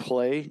would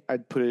play.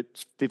 I'd put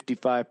it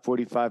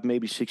 55-45,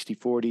 maybe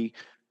 60-40.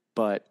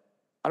 But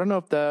I don't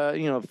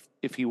know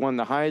if he won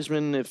the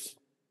Heisman,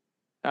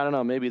 I don't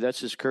know, maybe that's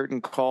his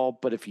curtain call.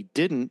 But if he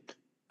didn't,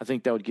 I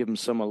think that would give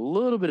him a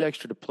little bit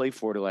extra to play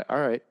for. To like, all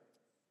right,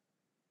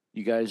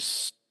 you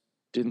guys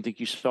didn't think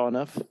you saw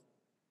enough?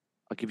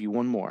 I'll give you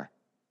one more.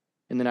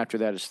 And then after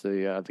that, it's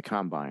the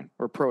combine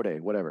or pro day,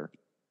 whatever.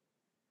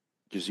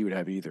 Because you would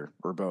have either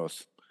or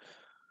both.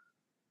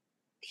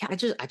 Yeah,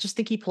 I just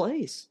think he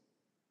plays.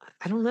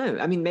 I don't know.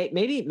 I mean,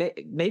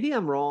 maybe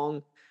I'm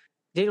wrong.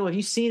 Daniel, have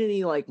you seen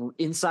any like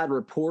inside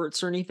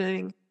reports or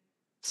anything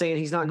saying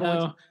he's not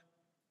going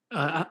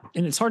to?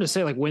 And it's hard to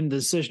say like when the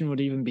decision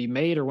would even be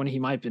made or when he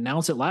might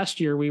announce it. Last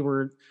year, we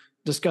were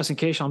discussing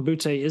Keishon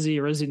Butte, is he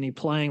or isn't he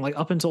playing like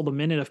up until the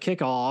minute of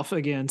kickoff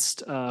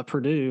against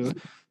Purdue.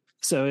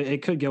 So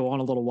it could go on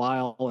a little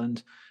while.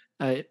 And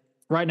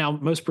right now,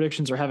 most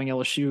predictions are having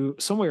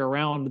LSU somewhere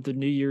around the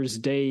New Year's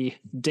Day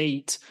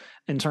date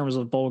in terms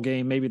of bowl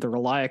game, maybe the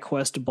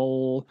ReliaQuest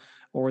Bowl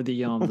or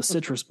the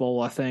Citrus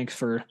Bowl, I think,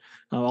 for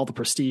all the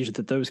prestige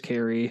that those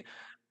carry.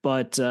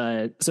 But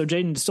so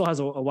Jaden still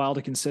has a while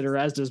to consider,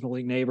 as does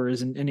Malik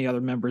Neighbors and any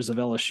other members of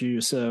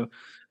LSU. So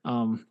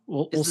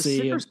we'll see. Is the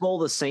Citrus Bowl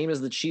the same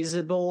as the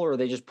Cheez-It Bowl, or are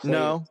they just playing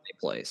in the same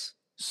place?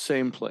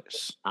 Same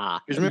place.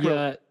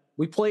 Remember,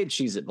 we played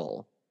Cheez-It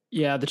Bowl.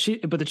 Yeah, but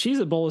the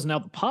Cheez-It Bowl is now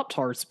the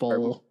Pop-Tarts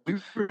Bowl,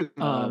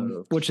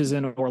 which is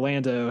in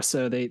Orlando.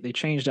 So they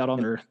changed out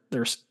on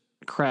their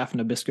Kraft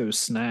Nabisco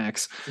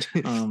snacks.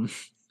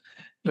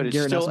 But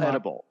it's still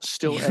edible.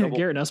 Still edible.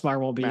 Garrett Nussmeier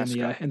won't be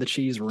in the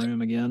cheese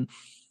room again.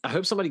 I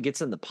hope somebody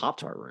gets in the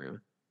Pop-Tart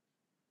room.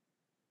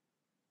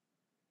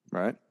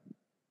 Right.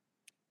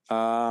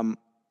 I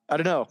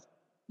don't know.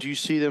 Do you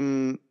see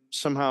them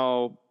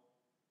somehow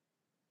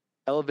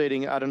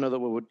elevating? I don't know that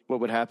what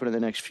would happen in the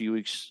next few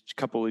weeks,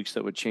 couple of weeks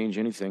that would change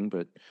anything.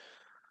 But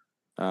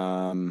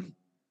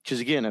because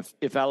again,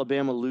 if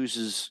Alabama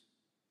loses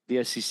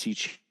the SEC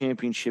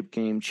championship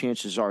game,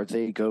 chances are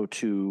they go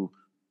to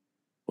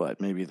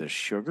maybe the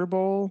Sugar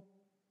Bowl?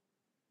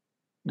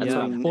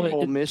 Yeah,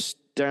 Ole Miss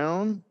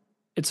down.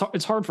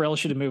 it's hard for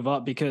LSU to move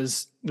up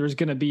because there's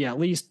going to be at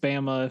least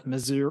Bama,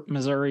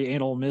 Missouri,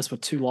 and Ole Miss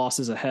with 2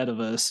 losses ahead of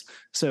us.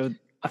 So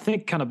I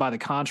think kind of by the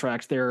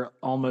contract, they're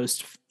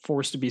almost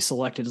forced to be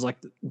selected as like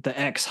the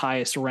X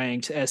highest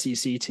ranked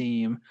SEC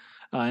team,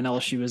 and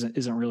LSU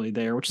isn't really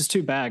there, which is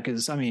too bad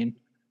because I mean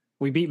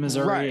we beat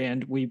Missouri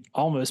and we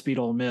almost beat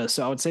Ole Miss,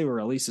 so I would say we're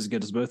at least as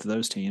good as both of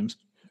those teams.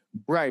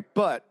 Right,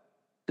 but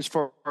as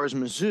far as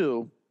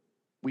Mizzou,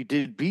 we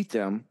did beat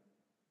them.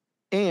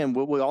 And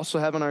what we also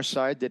have on our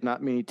side that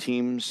not many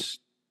teams,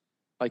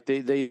 like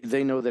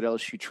they know that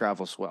LSU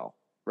travels well,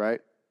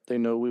 right? They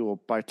know we will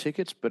buy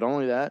tickets, but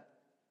only that,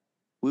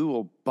 we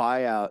will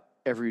buy out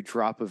every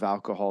drop of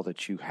alcohol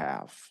that you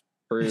have.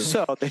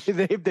 So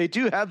they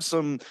do have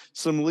some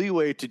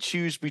leeway to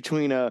choose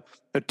between a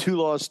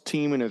 2-loss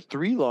team and a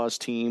 3-loss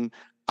team.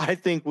 I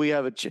think we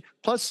have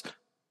plus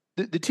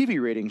the TV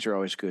ratings are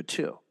always good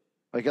too.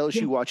 Like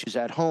LSU watches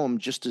at home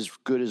just as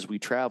good as we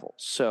travel.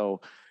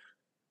 So.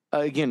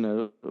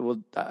 Again,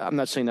 well, I'm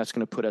not saying that's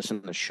going to put us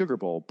in the Sugar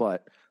Bowl,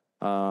 but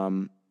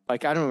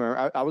like I don't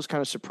remember. I was kind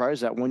of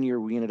surprised that one year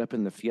we ended up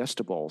in the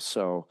Fiesta Bowl.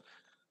 So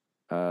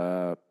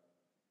you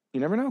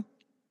never know.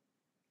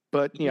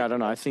 But yeah, I don't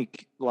know. I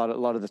think a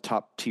lot of the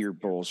top tier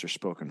bowls are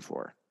spoken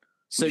for.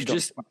 So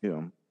just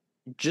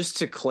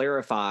to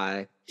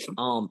clarify,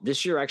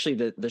 this year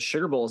actually the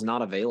Sugar Bowl is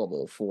not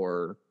available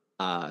for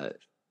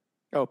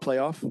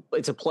playoff.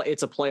 It's a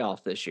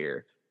playoff this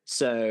year.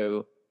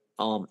 So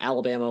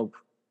Alabama.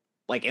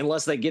 Like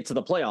unless they get to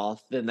the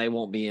playoff, then they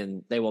won't be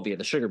in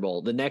the Sugar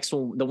Bowl. The next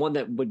one, the one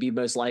that would be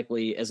most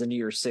likely as a New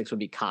Year's 6 would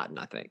be Cotton,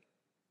 I think.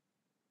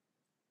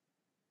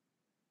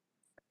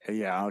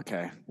 Yeah,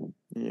 okay.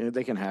 Yeah,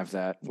 they can have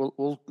that.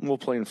 We'll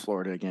play in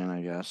Florida again,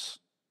 I guess.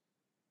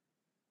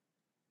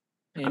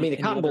 I mean, the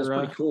Cotton Bowl is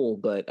pretty cool,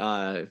 but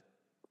I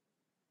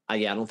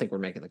don't think we're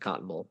making the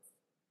Cotton Bowl.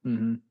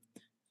 Mm-hmm.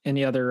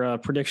 Any other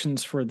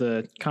predictions for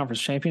the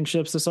conference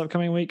championships this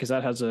upcoming week? Because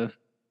that has the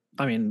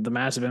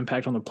massive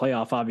impact on the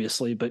playoff,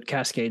 obviously, but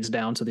cascades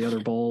down to the other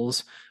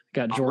bowls.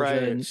 Got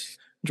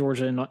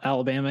Georgia and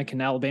Alabama.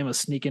 Can Alabama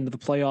sneak into the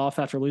playoff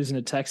after losing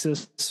to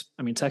Texas?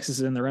 I mean, Texas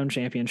is in their own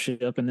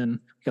championship, and then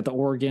got the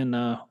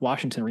Oregon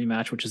Washington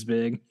rematch, which is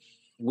big.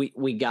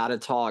 We gotta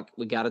talk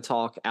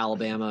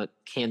Alabama.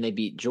 Can they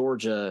beat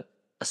Georgia,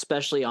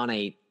 especially on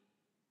a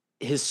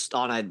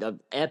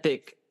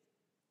epic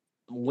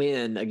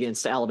win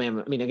against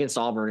Alabama? I mean, against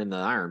Auburn in the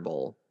Iron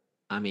Bowl.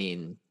 I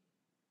mean,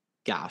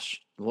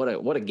 gosh,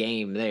 what a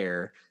game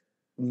there.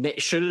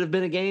 Should it have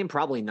been a game?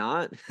 Probably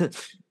not.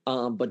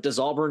 But does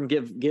Auburn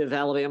give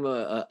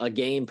Alabama a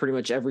game pretty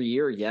much every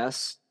year?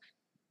 Yes.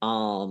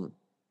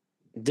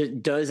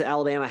 Does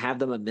Alabama have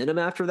the momentum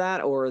after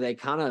that, or are they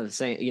kind of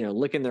saying,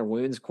 licking their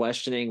wounds,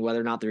 questioning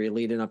whether or not they're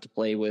elite enough to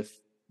play with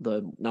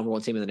the number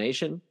 1 team in the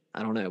nation?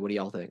 I don't know. What do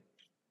y'all think?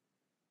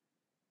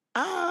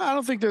 I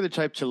don't think they're the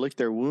type to lick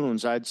their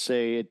wounds. I'd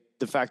say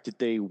the fact that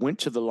they went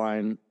to the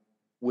line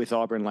with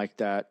Auburn like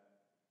that,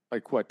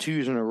 2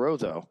 years in a row,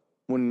 though,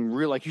 when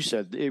like you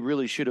said, they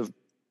should have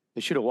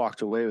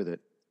walked away with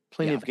it.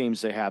 Plenty of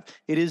games they have.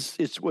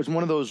 It's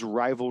one of those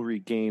rivalry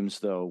games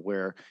though,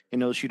 where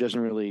LSU doesn't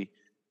really.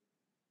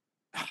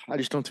 I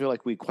just don't feel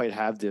like we quite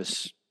have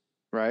this,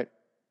 right?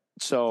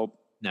 So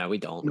no, we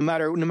don't. No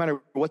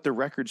matter what the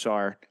records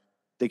are,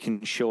 they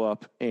can show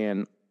up,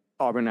 and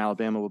Auburn,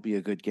 Alabama will be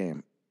a good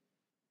game.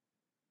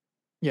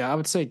 Yeah, I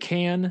would say,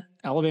 can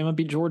Alabama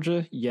beat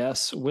Georgia?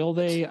 Yes. Will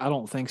they? I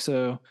don't think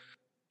so.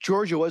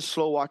 Georgia was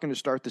slow walking to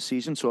start the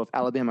season, so if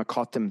Alabama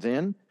caught them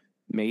then,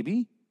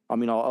 maybe. I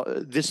mean,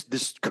 this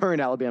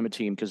current Alabama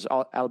team, because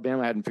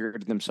Alabama hadn't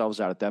figured themselves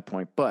out at that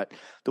point. But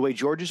the way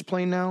Georgia's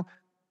playing now,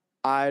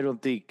 I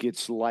don't think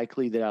it's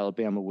likely that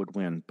Alabama would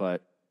win.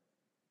 But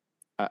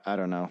I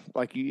don't know.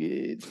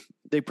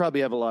 They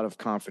probably have a lot of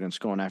confidence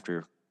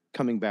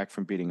coming back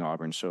from beating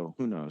Auburn. So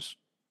who knows?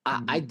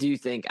 I do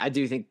think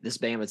this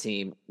Bama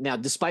team, now,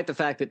 despite the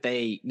fact that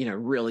they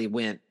really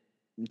went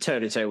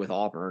toe-to-toe with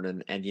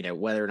Auburn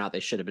and whether or not they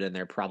should have been in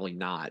there, probably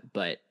not.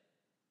 But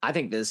I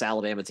think this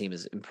Alabama team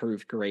has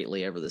improved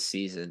greatly over the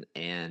season.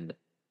 And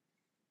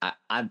I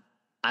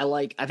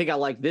think I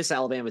like this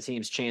Alabama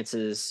team's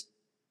chances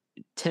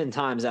 10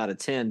 times out of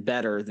 10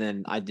 better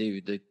than I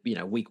do the,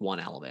 week 1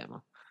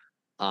 Alabama.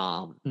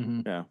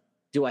 Yeah.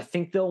 Do I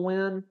think they'll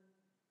win?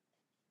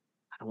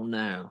 I don't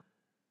know.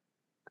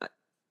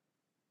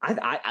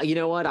 I you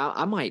know what?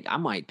 I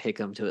might pick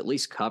them to at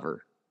least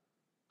cover.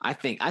 I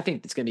think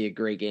it's going to be a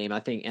great game. I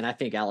think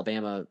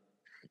Alabama.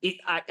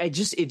 It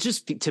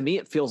just to me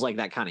it feels like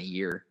that kind of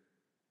year,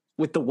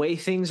 with the way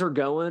things are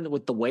going,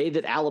 with the way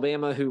that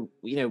Alabama, who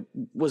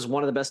was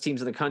one of the best teams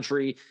in the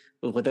country,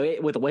 with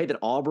the way that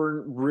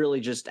Auburn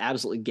really just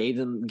absolutely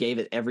gave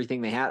it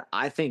everything they had.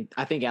 I think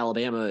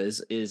Alabama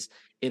is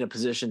in a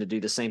position to do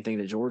the same thing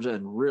to Georgia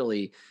and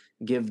really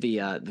give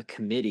the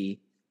committee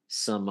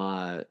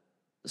some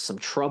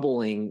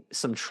troubling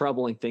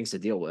things to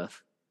deal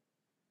with.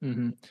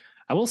 Mm-hmm.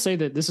 I will say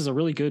that this is a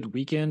really good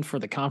weekend for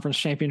the conference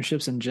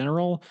championships in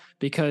general,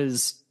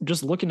 because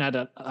just looking at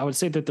it, I would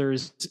say that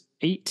there's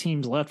 8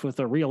 teams left with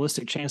a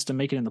realistic chance to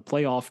make it in the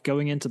playoff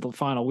going into the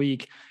final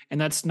week. And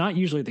that's not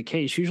usually the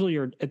case. Usually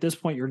at this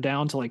point, you're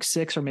down to like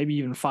 6 or maybe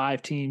even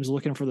 5 teams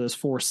looking for those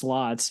 4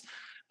 slots.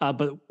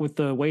 But with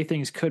the way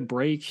things could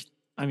break,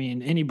 I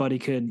mean, anybody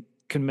can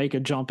make a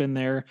jump in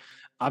there.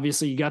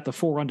 Obviously, you got the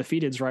 4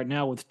 undefeateds right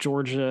now with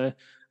Georgia,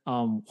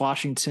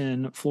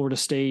 Washington, Florida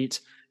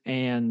State,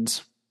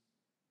 and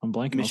I'm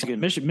blanking.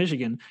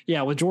 Michigan.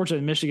 Yeah, with Georgia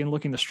and Michigan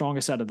looking the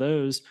strongest out of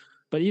those.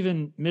 But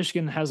even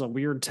Michigan has a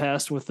weird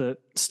test with the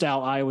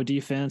stout Iowa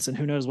defense, and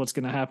who knows what's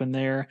going to happen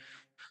there.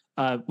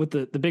 With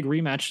the big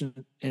rematch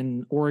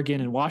in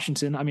Oregon and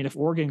Washington, I mean, if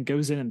Oregon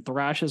goes in and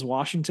thrashes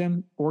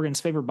Washington,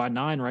 Oregon's favored by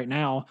 9 right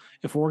now.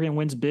 If Oregon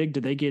wins big,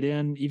 do they get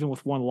in even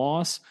with 1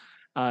 loss?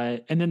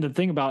 And then the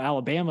thing about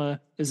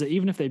Alabama is that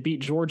even if they beat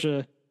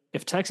Georgia,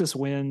 if Texas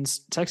wins,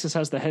 Texas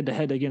has the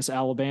head-to-head against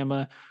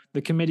Alabama.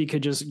 The committee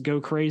could just go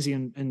crazy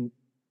and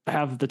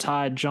have the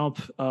tide jump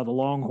the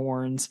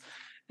Longhorns.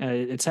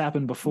 It's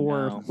happened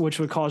before, which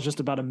would cause just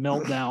about a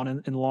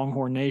meltdown in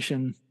Longhorn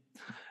Nation.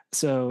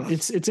 So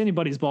it's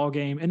anybody's ball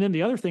game. And then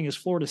the other thing is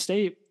Florida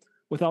State,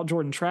 without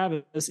Jordan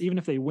Travis, even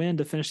if they win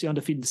to finish the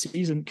undefeated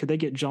season, could they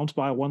get jumped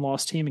by a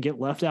 1-loss team and get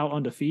left out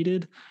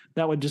undefeated?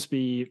 That would just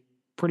be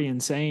pretty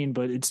insane,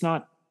 but it's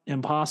not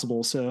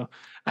impossible. So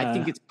I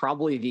think it's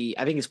probably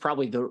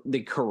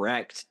the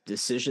correct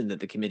decision that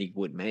the committee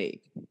would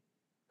make.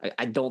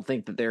 I don't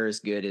think that they're as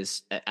good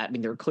as, I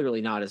mean, they're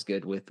clearly not as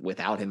good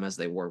without him as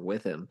they were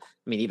with him.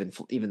 I mean,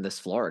 even this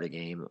Florida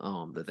game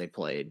that they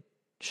played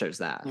shows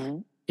that. Mm-hmm.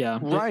 Yeah.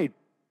 Right.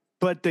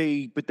 But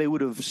they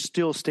would have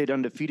still stayed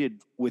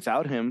undefeated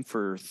without him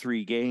for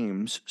 3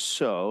 games.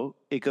 So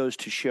it goes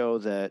to show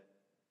that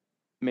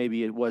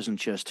maybe it wasn't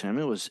just him,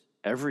 it was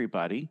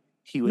everybody.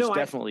 He was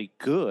definitely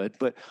good,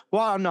 but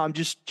I'm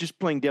just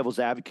playing devil's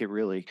advocate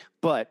really.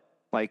 But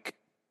like,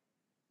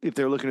 if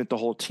they're looking at the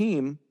whole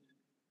team,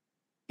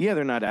 yeah,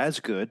 they're not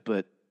as good,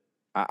 but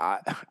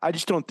I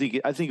just don't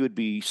think I think it would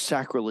be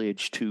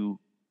sacrilege to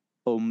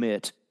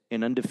omit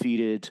an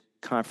undefeated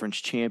conference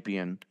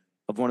champion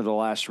of one of the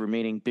last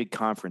remaining big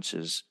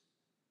conferences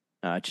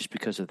just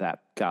because of that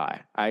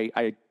guy.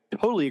 I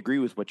totally agree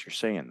with what you're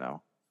saying,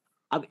 though.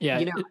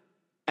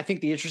 I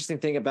think the interesting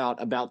thing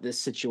about this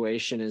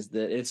situation is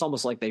that it's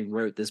almost like they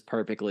wrote this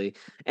perfectly.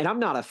 And I'm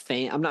not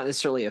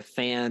necessarily a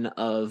fan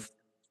of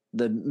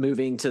the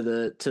moving to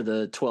the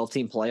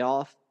 12-team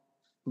playoff,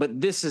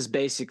 but this is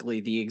basically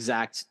the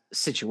exact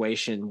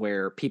situation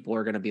where people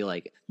are going to be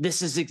like,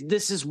 this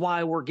is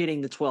why we're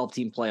getting the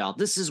 12-team playoff.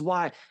 This is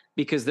why,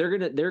 because they're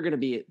going to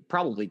be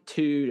probably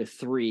 2 to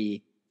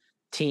 3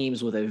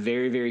 teams with a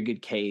very, very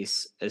good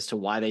case as to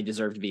why they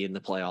deserve to be in the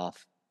playoff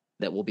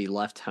that will be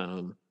left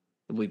home.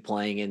 We'll be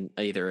playing in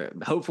either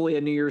hopefully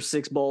a New Year's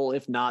Six bowl.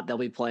 If not, they'll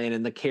be playing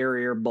in the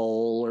Carrier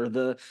Bowl or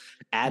the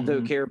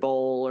Advocare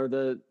Bowl or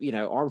the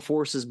Armed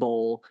Forces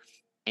Bowl.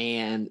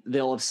 And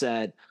they'll have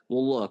said,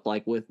 well, look,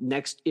 like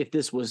if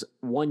this was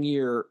 1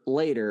 year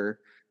later,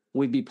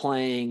 we'd be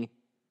playing,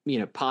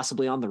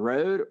 possibly on the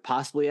road,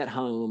 possibly at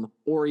home,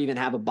 or even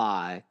have a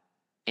bye.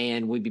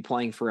 And we'd be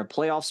playing for a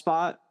playoff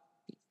spot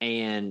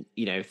and,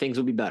 things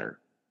would be better.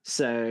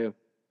 So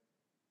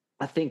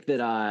I think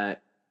that,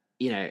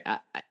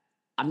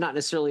 I'm not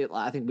necessarily,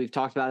 I think we've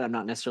talked about it. I'm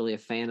not necessarily a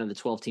fan of the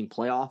 12-team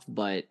playoff,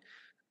 but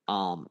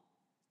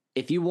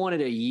if you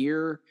wanted a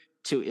year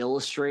to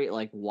illustrate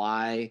like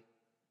why,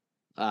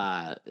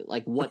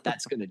 like what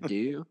that's going to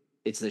do,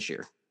 it's this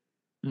year.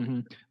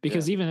 Mm-hmm.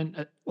 Because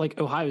even like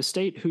Ohio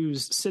State,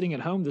 who's sitting at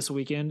home this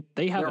weekend,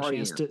 they have a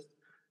chance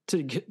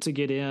to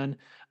get in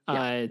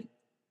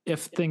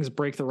if things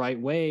break the right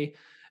way.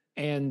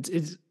 And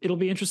it'll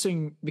be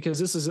interesting because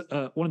this is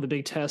one of the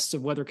big tests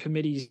of whether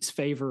committees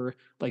favor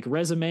like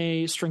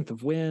resume, strength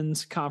of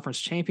wins, conference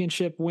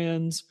championship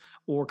wins,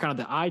 or kind of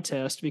the eye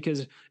test.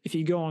 Because if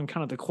you go on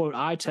kind of the quote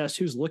eye test,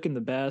 who's looking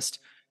the best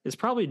is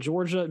probably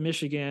Georgia,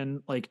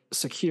 Michigan, like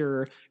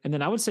secure. And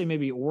then I would say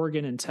maybe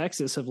Oregon and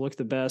Texas have looked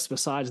the best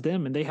besides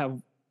them, and they have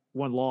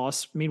 1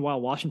 loss. Meanwhile,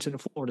 Washington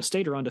and Florida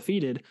State are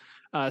undefeated.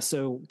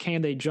 So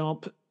can they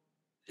jump?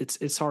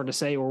 It's hard to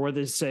say, or whether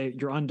they say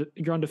you're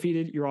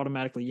undefeated, you're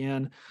automatically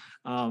in.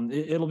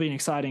 It'll be an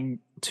exciting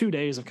 2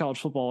 days of college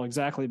football,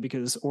 exactly,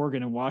 because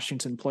Oregon and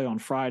Washington play on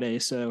Friday.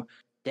 So,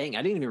 dang,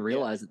 I didn't even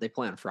realize that they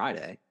play on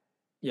Friday.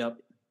 Yep.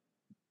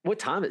 What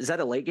time is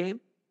that? A late game?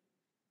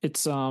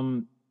 It's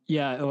 8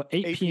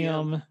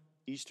 p.m.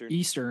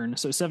 Eastern.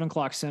 So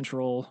 7:00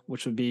 Central,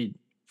 which would be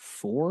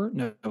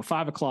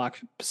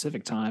 5:00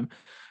 Pacific time.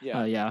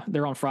 Yeah,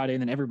 they're on Friday,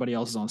 and then everybody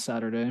else is on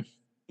Saturday.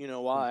 You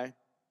know why?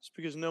 It's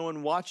because no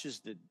one watches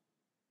the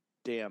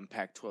damn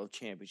Pac-12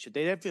 championship.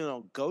 They definitely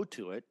don't go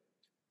to it.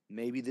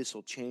 Maybe this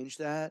will change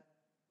that,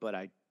 but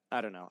I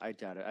don't know. I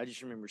doubt it. I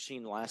just remember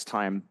seeing the last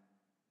time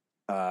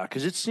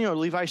because it's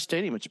Levi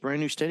Stadium. It's a brand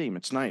new stadium.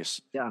 It's nice.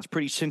 Yeah, it's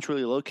pretty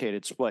centrally located.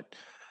 It's what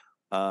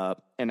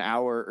an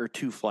hour or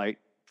 2 flight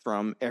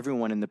from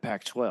everyone in the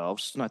Pac-12.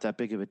 It's not that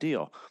big of a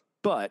deal,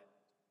 but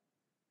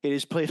it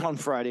is played on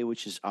Friday,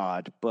 which is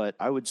odd. But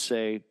I would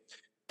say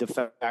the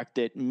fact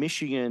that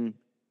Michigan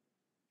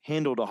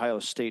handled Ohio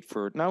State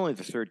for not only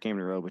the third game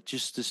in a row, but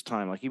just this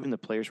time. Like even the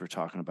players were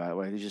talking about it.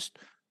 Like they just,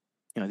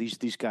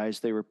 these guys,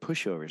 they were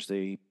pushovers.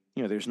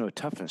 There's no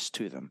toughness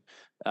to them.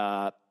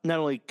 Not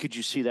only could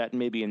you see that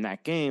maybe in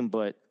that game,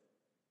 but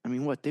I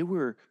mean,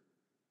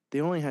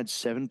 they only had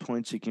 7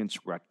 points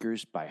against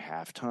Rutgers by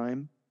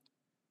halftime.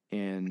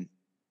 And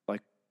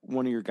like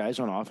one of your guys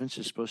on offense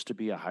is supposed to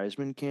be a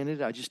Heisman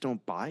candidate. I just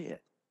don't buy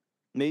it.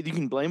 Maybe you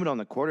can blame it on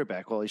the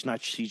quarterback. Well, he's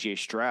not CJ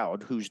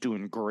Stroud, who's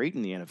doing great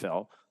in the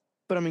NFL.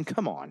 But I mean,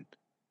 come on.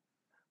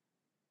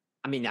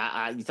 I mean,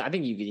 I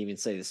think you could even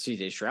say that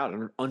CJ Stroud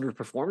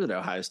underperformed at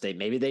Ohio State.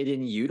 Maybe they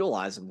didn't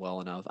utilize him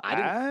well enough.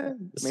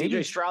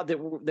 CJ Stroud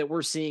that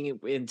we're seeing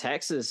in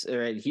Texas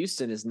or at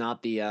Houston is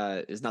not the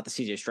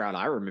CJ Stroud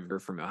I remember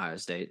from Ohio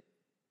State.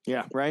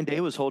 Yeah, Ryan Day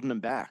was holding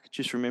him back.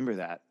 Just remember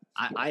that.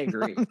 I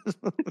agree.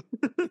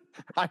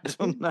 I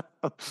don't know.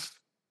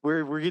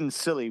 We're getting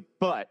silly,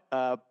 but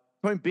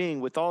point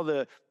being, with all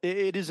it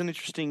is an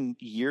interesting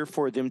year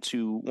for them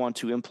to want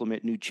to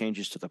implement new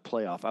changes to the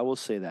playoff. I will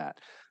say that.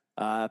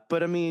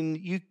 But I mean,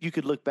 you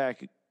could look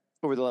back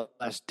over the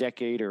last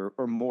decade or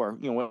more,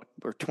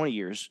 or 20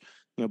 years,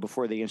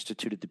 before they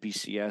instituted the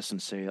BCS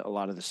and say a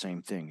lot of the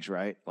same things,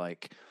 right?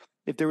 Like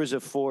if there was a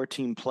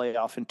 4-team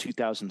playoff in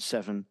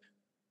 2007,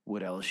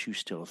 would LSU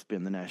still have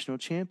been the national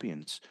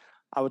champions?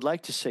 I would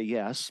like to say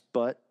yes,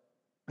 but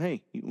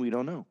hey, we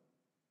don't know.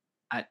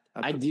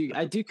 I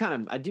do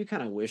kind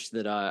of wish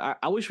that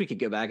I wish we could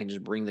go back and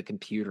just bring the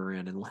computer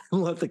in and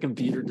let the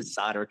computer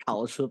decide our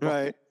college football.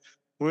 Right.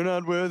 We're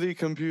not worthy,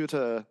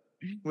 computer.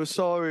 We're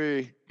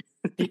sorry.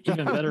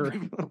 Even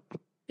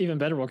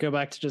better, we'll go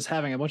back to just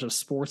having a bunch of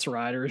sports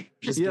writers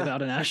just give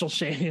out a national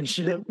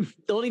championship.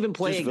 Don't even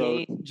play a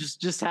game.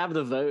 Just have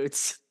the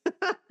votes.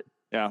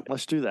 Yeah,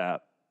 let's do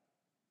that.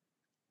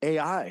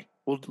 AI.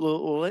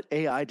 We'll let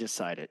AI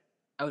decide it.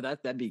 Oh,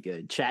 that'd be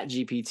good. Chat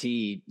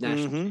GPT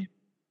national.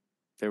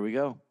 There we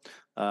go.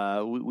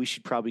 We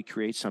should probably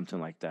create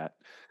something like that,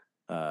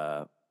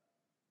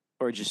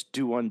 or just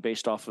do one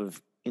based off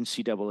of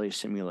NCAA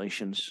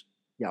simulations.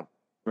 Yeah.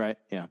 Right.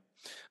 Yeah.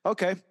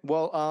 Okay.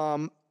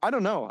 Well, I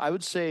don't know. I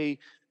would say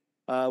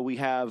we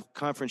have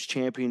conference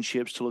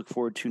championships to look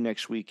forward to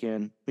next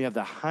weekend. We have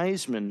the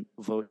Heisman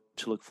vote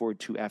to look forward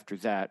to after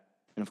that,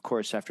 and of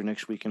course, after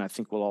next weekend, I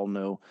think we'll all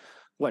know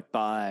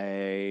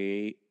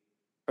they're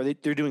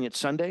doing it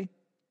Sunday.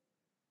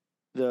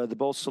 The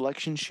bowl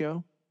selection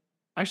show.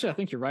 Actually, I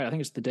think you're right. I think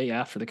it's the day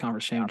after the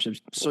conference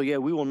championships. So, yeah,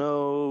 we will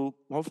know,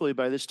 hopefully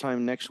by this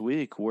time next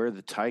week, where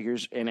the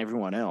Tigers and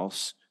everyone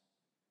else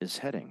is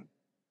heading.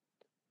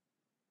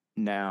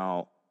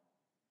 Now,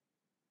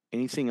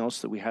 anything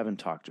else that we haven't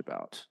talked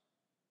about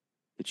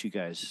that you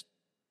guys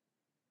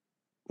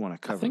want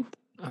to cover?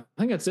 I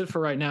think that's it for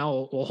right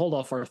now. We'll hold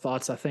off our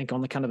thoughts, I think,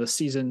 on the kind of the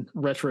season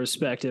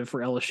retrospective for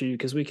LSU,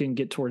 because we can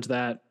get towards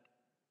that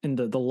in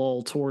the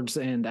lull towards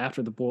and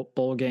after the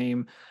bowl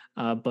game.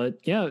 But,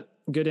 yeah,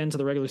 good end to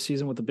the regular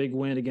season with a big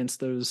win against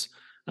those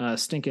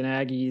stinking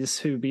Aggies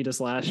who beat us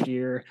last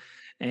year.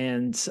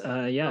 And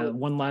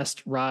one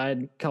last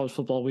ride college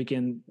football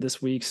weekend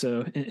this week.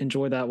 So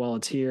enjoy that while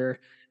it's here,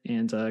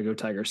 and go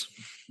Tigers.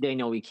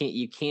 Daniel,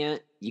 you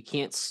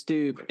can't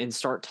stoop and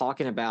start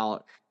talking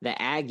about the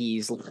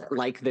Aggies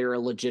like they're a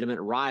legitimate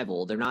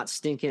rival. They're not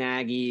stinking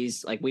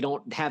Aggies. Like we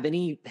don't have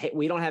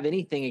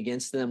anything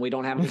against them. We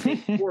don't have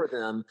anything for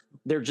them.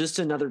 They're just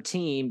another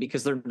team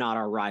because they're not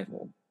our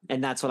rival.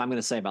 And that's what I'm going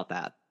to say about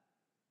that.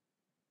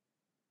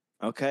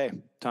 Okay.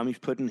 Tommy's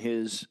putting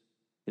his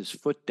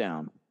foot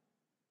down.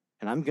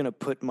 And I'm going to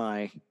put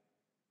my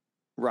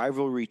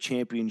rivalry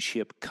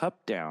championship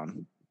cup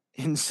down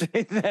and say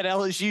that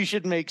LSU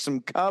should make some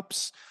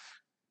cups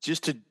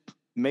just to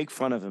make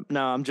fun of him.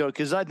 No, I'm joking.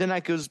 Because then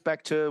that goes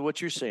back to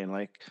what you're saying.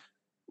 Like,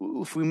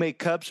 if we make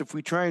cups, if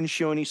we try and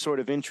show any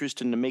sort of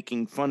interest into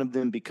making fun of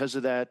them because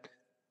of that,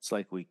 it's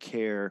like we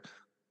care.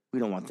 We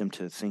don't want them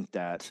to think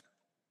that.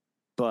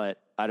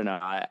 But I don't know.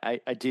 I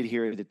did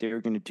hear that they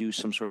were going to do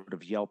some sort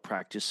of yell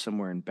practice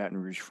somewhere in Baton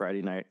Rouge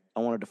Friday night. I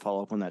wanted to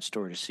follow up on that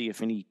story to see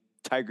if any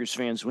Tigers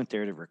fans went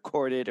there to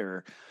record it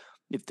or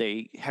if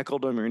they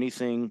heckled them or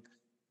anything.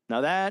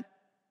 Now that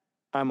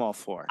I'm all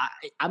for.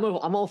 I'm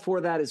all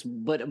for that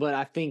but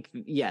I think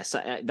yes,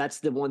 that's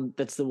the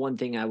one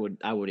thing I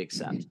would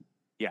accept.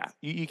 Yeah,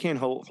 you can't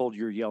hold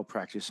your yell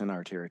practice in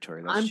our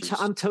territory.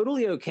 I'm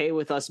totally okay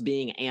with us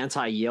being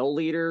anti-yell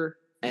leader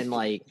and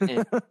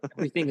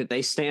everything that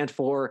they stand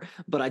for,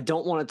 but I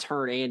don't want to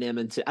turn A&M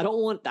into. I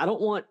don't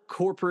want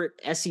corporate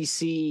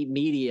SEC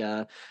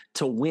media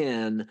to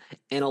win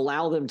and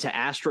allow them to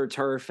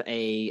astroturf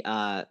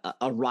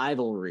a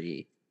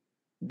rivalry.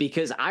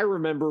 Because I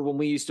remember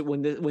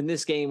when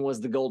this game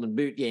was the Golden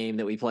Boot game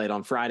that we played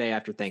on Friday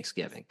after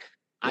Thanksgiving.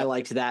 Yep. I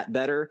liked that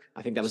better.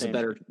 I think that was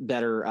a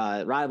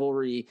better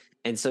rivalry.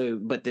 And so,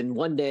 but then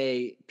one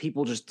day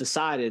people just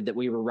decided that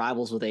we were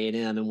rivals with A&M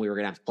and we were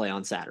going to have to play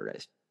on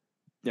Saturdays.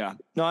 Yeah,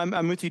 no,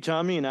 I'm with you,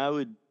 Tommy, and I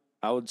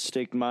would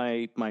stake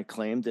my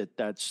claim that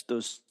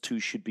those two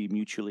should be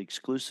mutually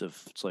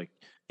exclusive. It's like,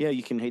 yeah,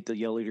 you can hate the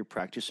yell leader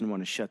practice and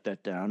want to shut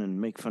that down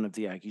and make fun of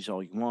the Aggies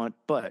all you want,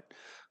 but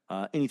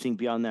Anything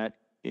beyond that,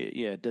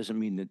 it doesn't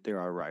mean that there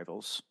are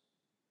rivals.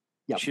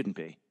 Yep. It shouldn't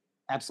be.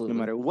 Absolutely. No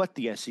matter what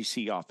the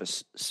SEC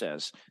office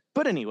says.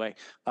 But anyway,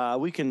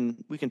 we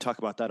can talk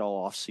about that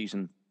all off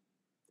season.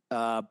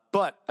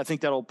 But I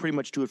think that'll pretty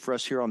much do it for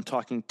us here on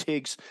Talking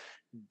Tigs.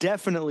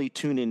 Definitely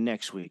tune in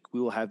next week.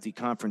 We will have the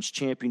conference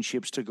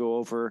championships to go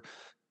over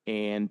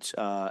and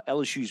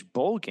LSU's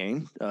bowl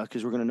game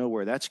because we're going to know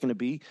where that's going to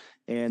be.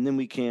 And then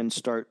we can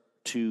start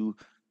to,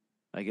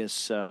 I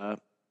guess,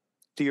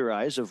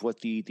 theorize of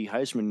what the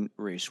Heisman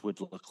race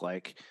would look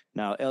like.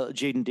 Now,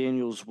 Jaden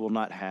Daniels will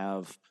not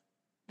have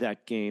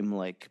that game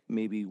like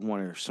maybe one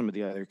or some of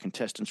the other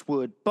contestants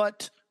would,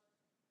 but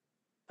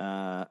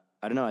I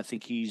don't know. I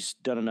think he's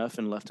done enough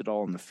and left it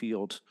all on the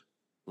field.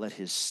 Let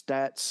his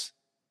stats,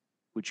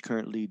 which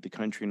currently lead the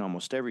country in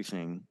almost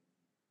everything,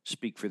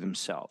 speak for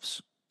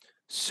themselves.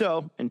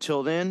 So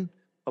until then,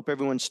 hope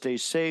everyone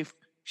stays safe,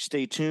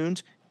 stay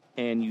tuned,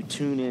 and you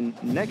tune in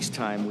next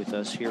time with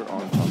us here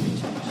on Talking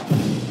Tigs.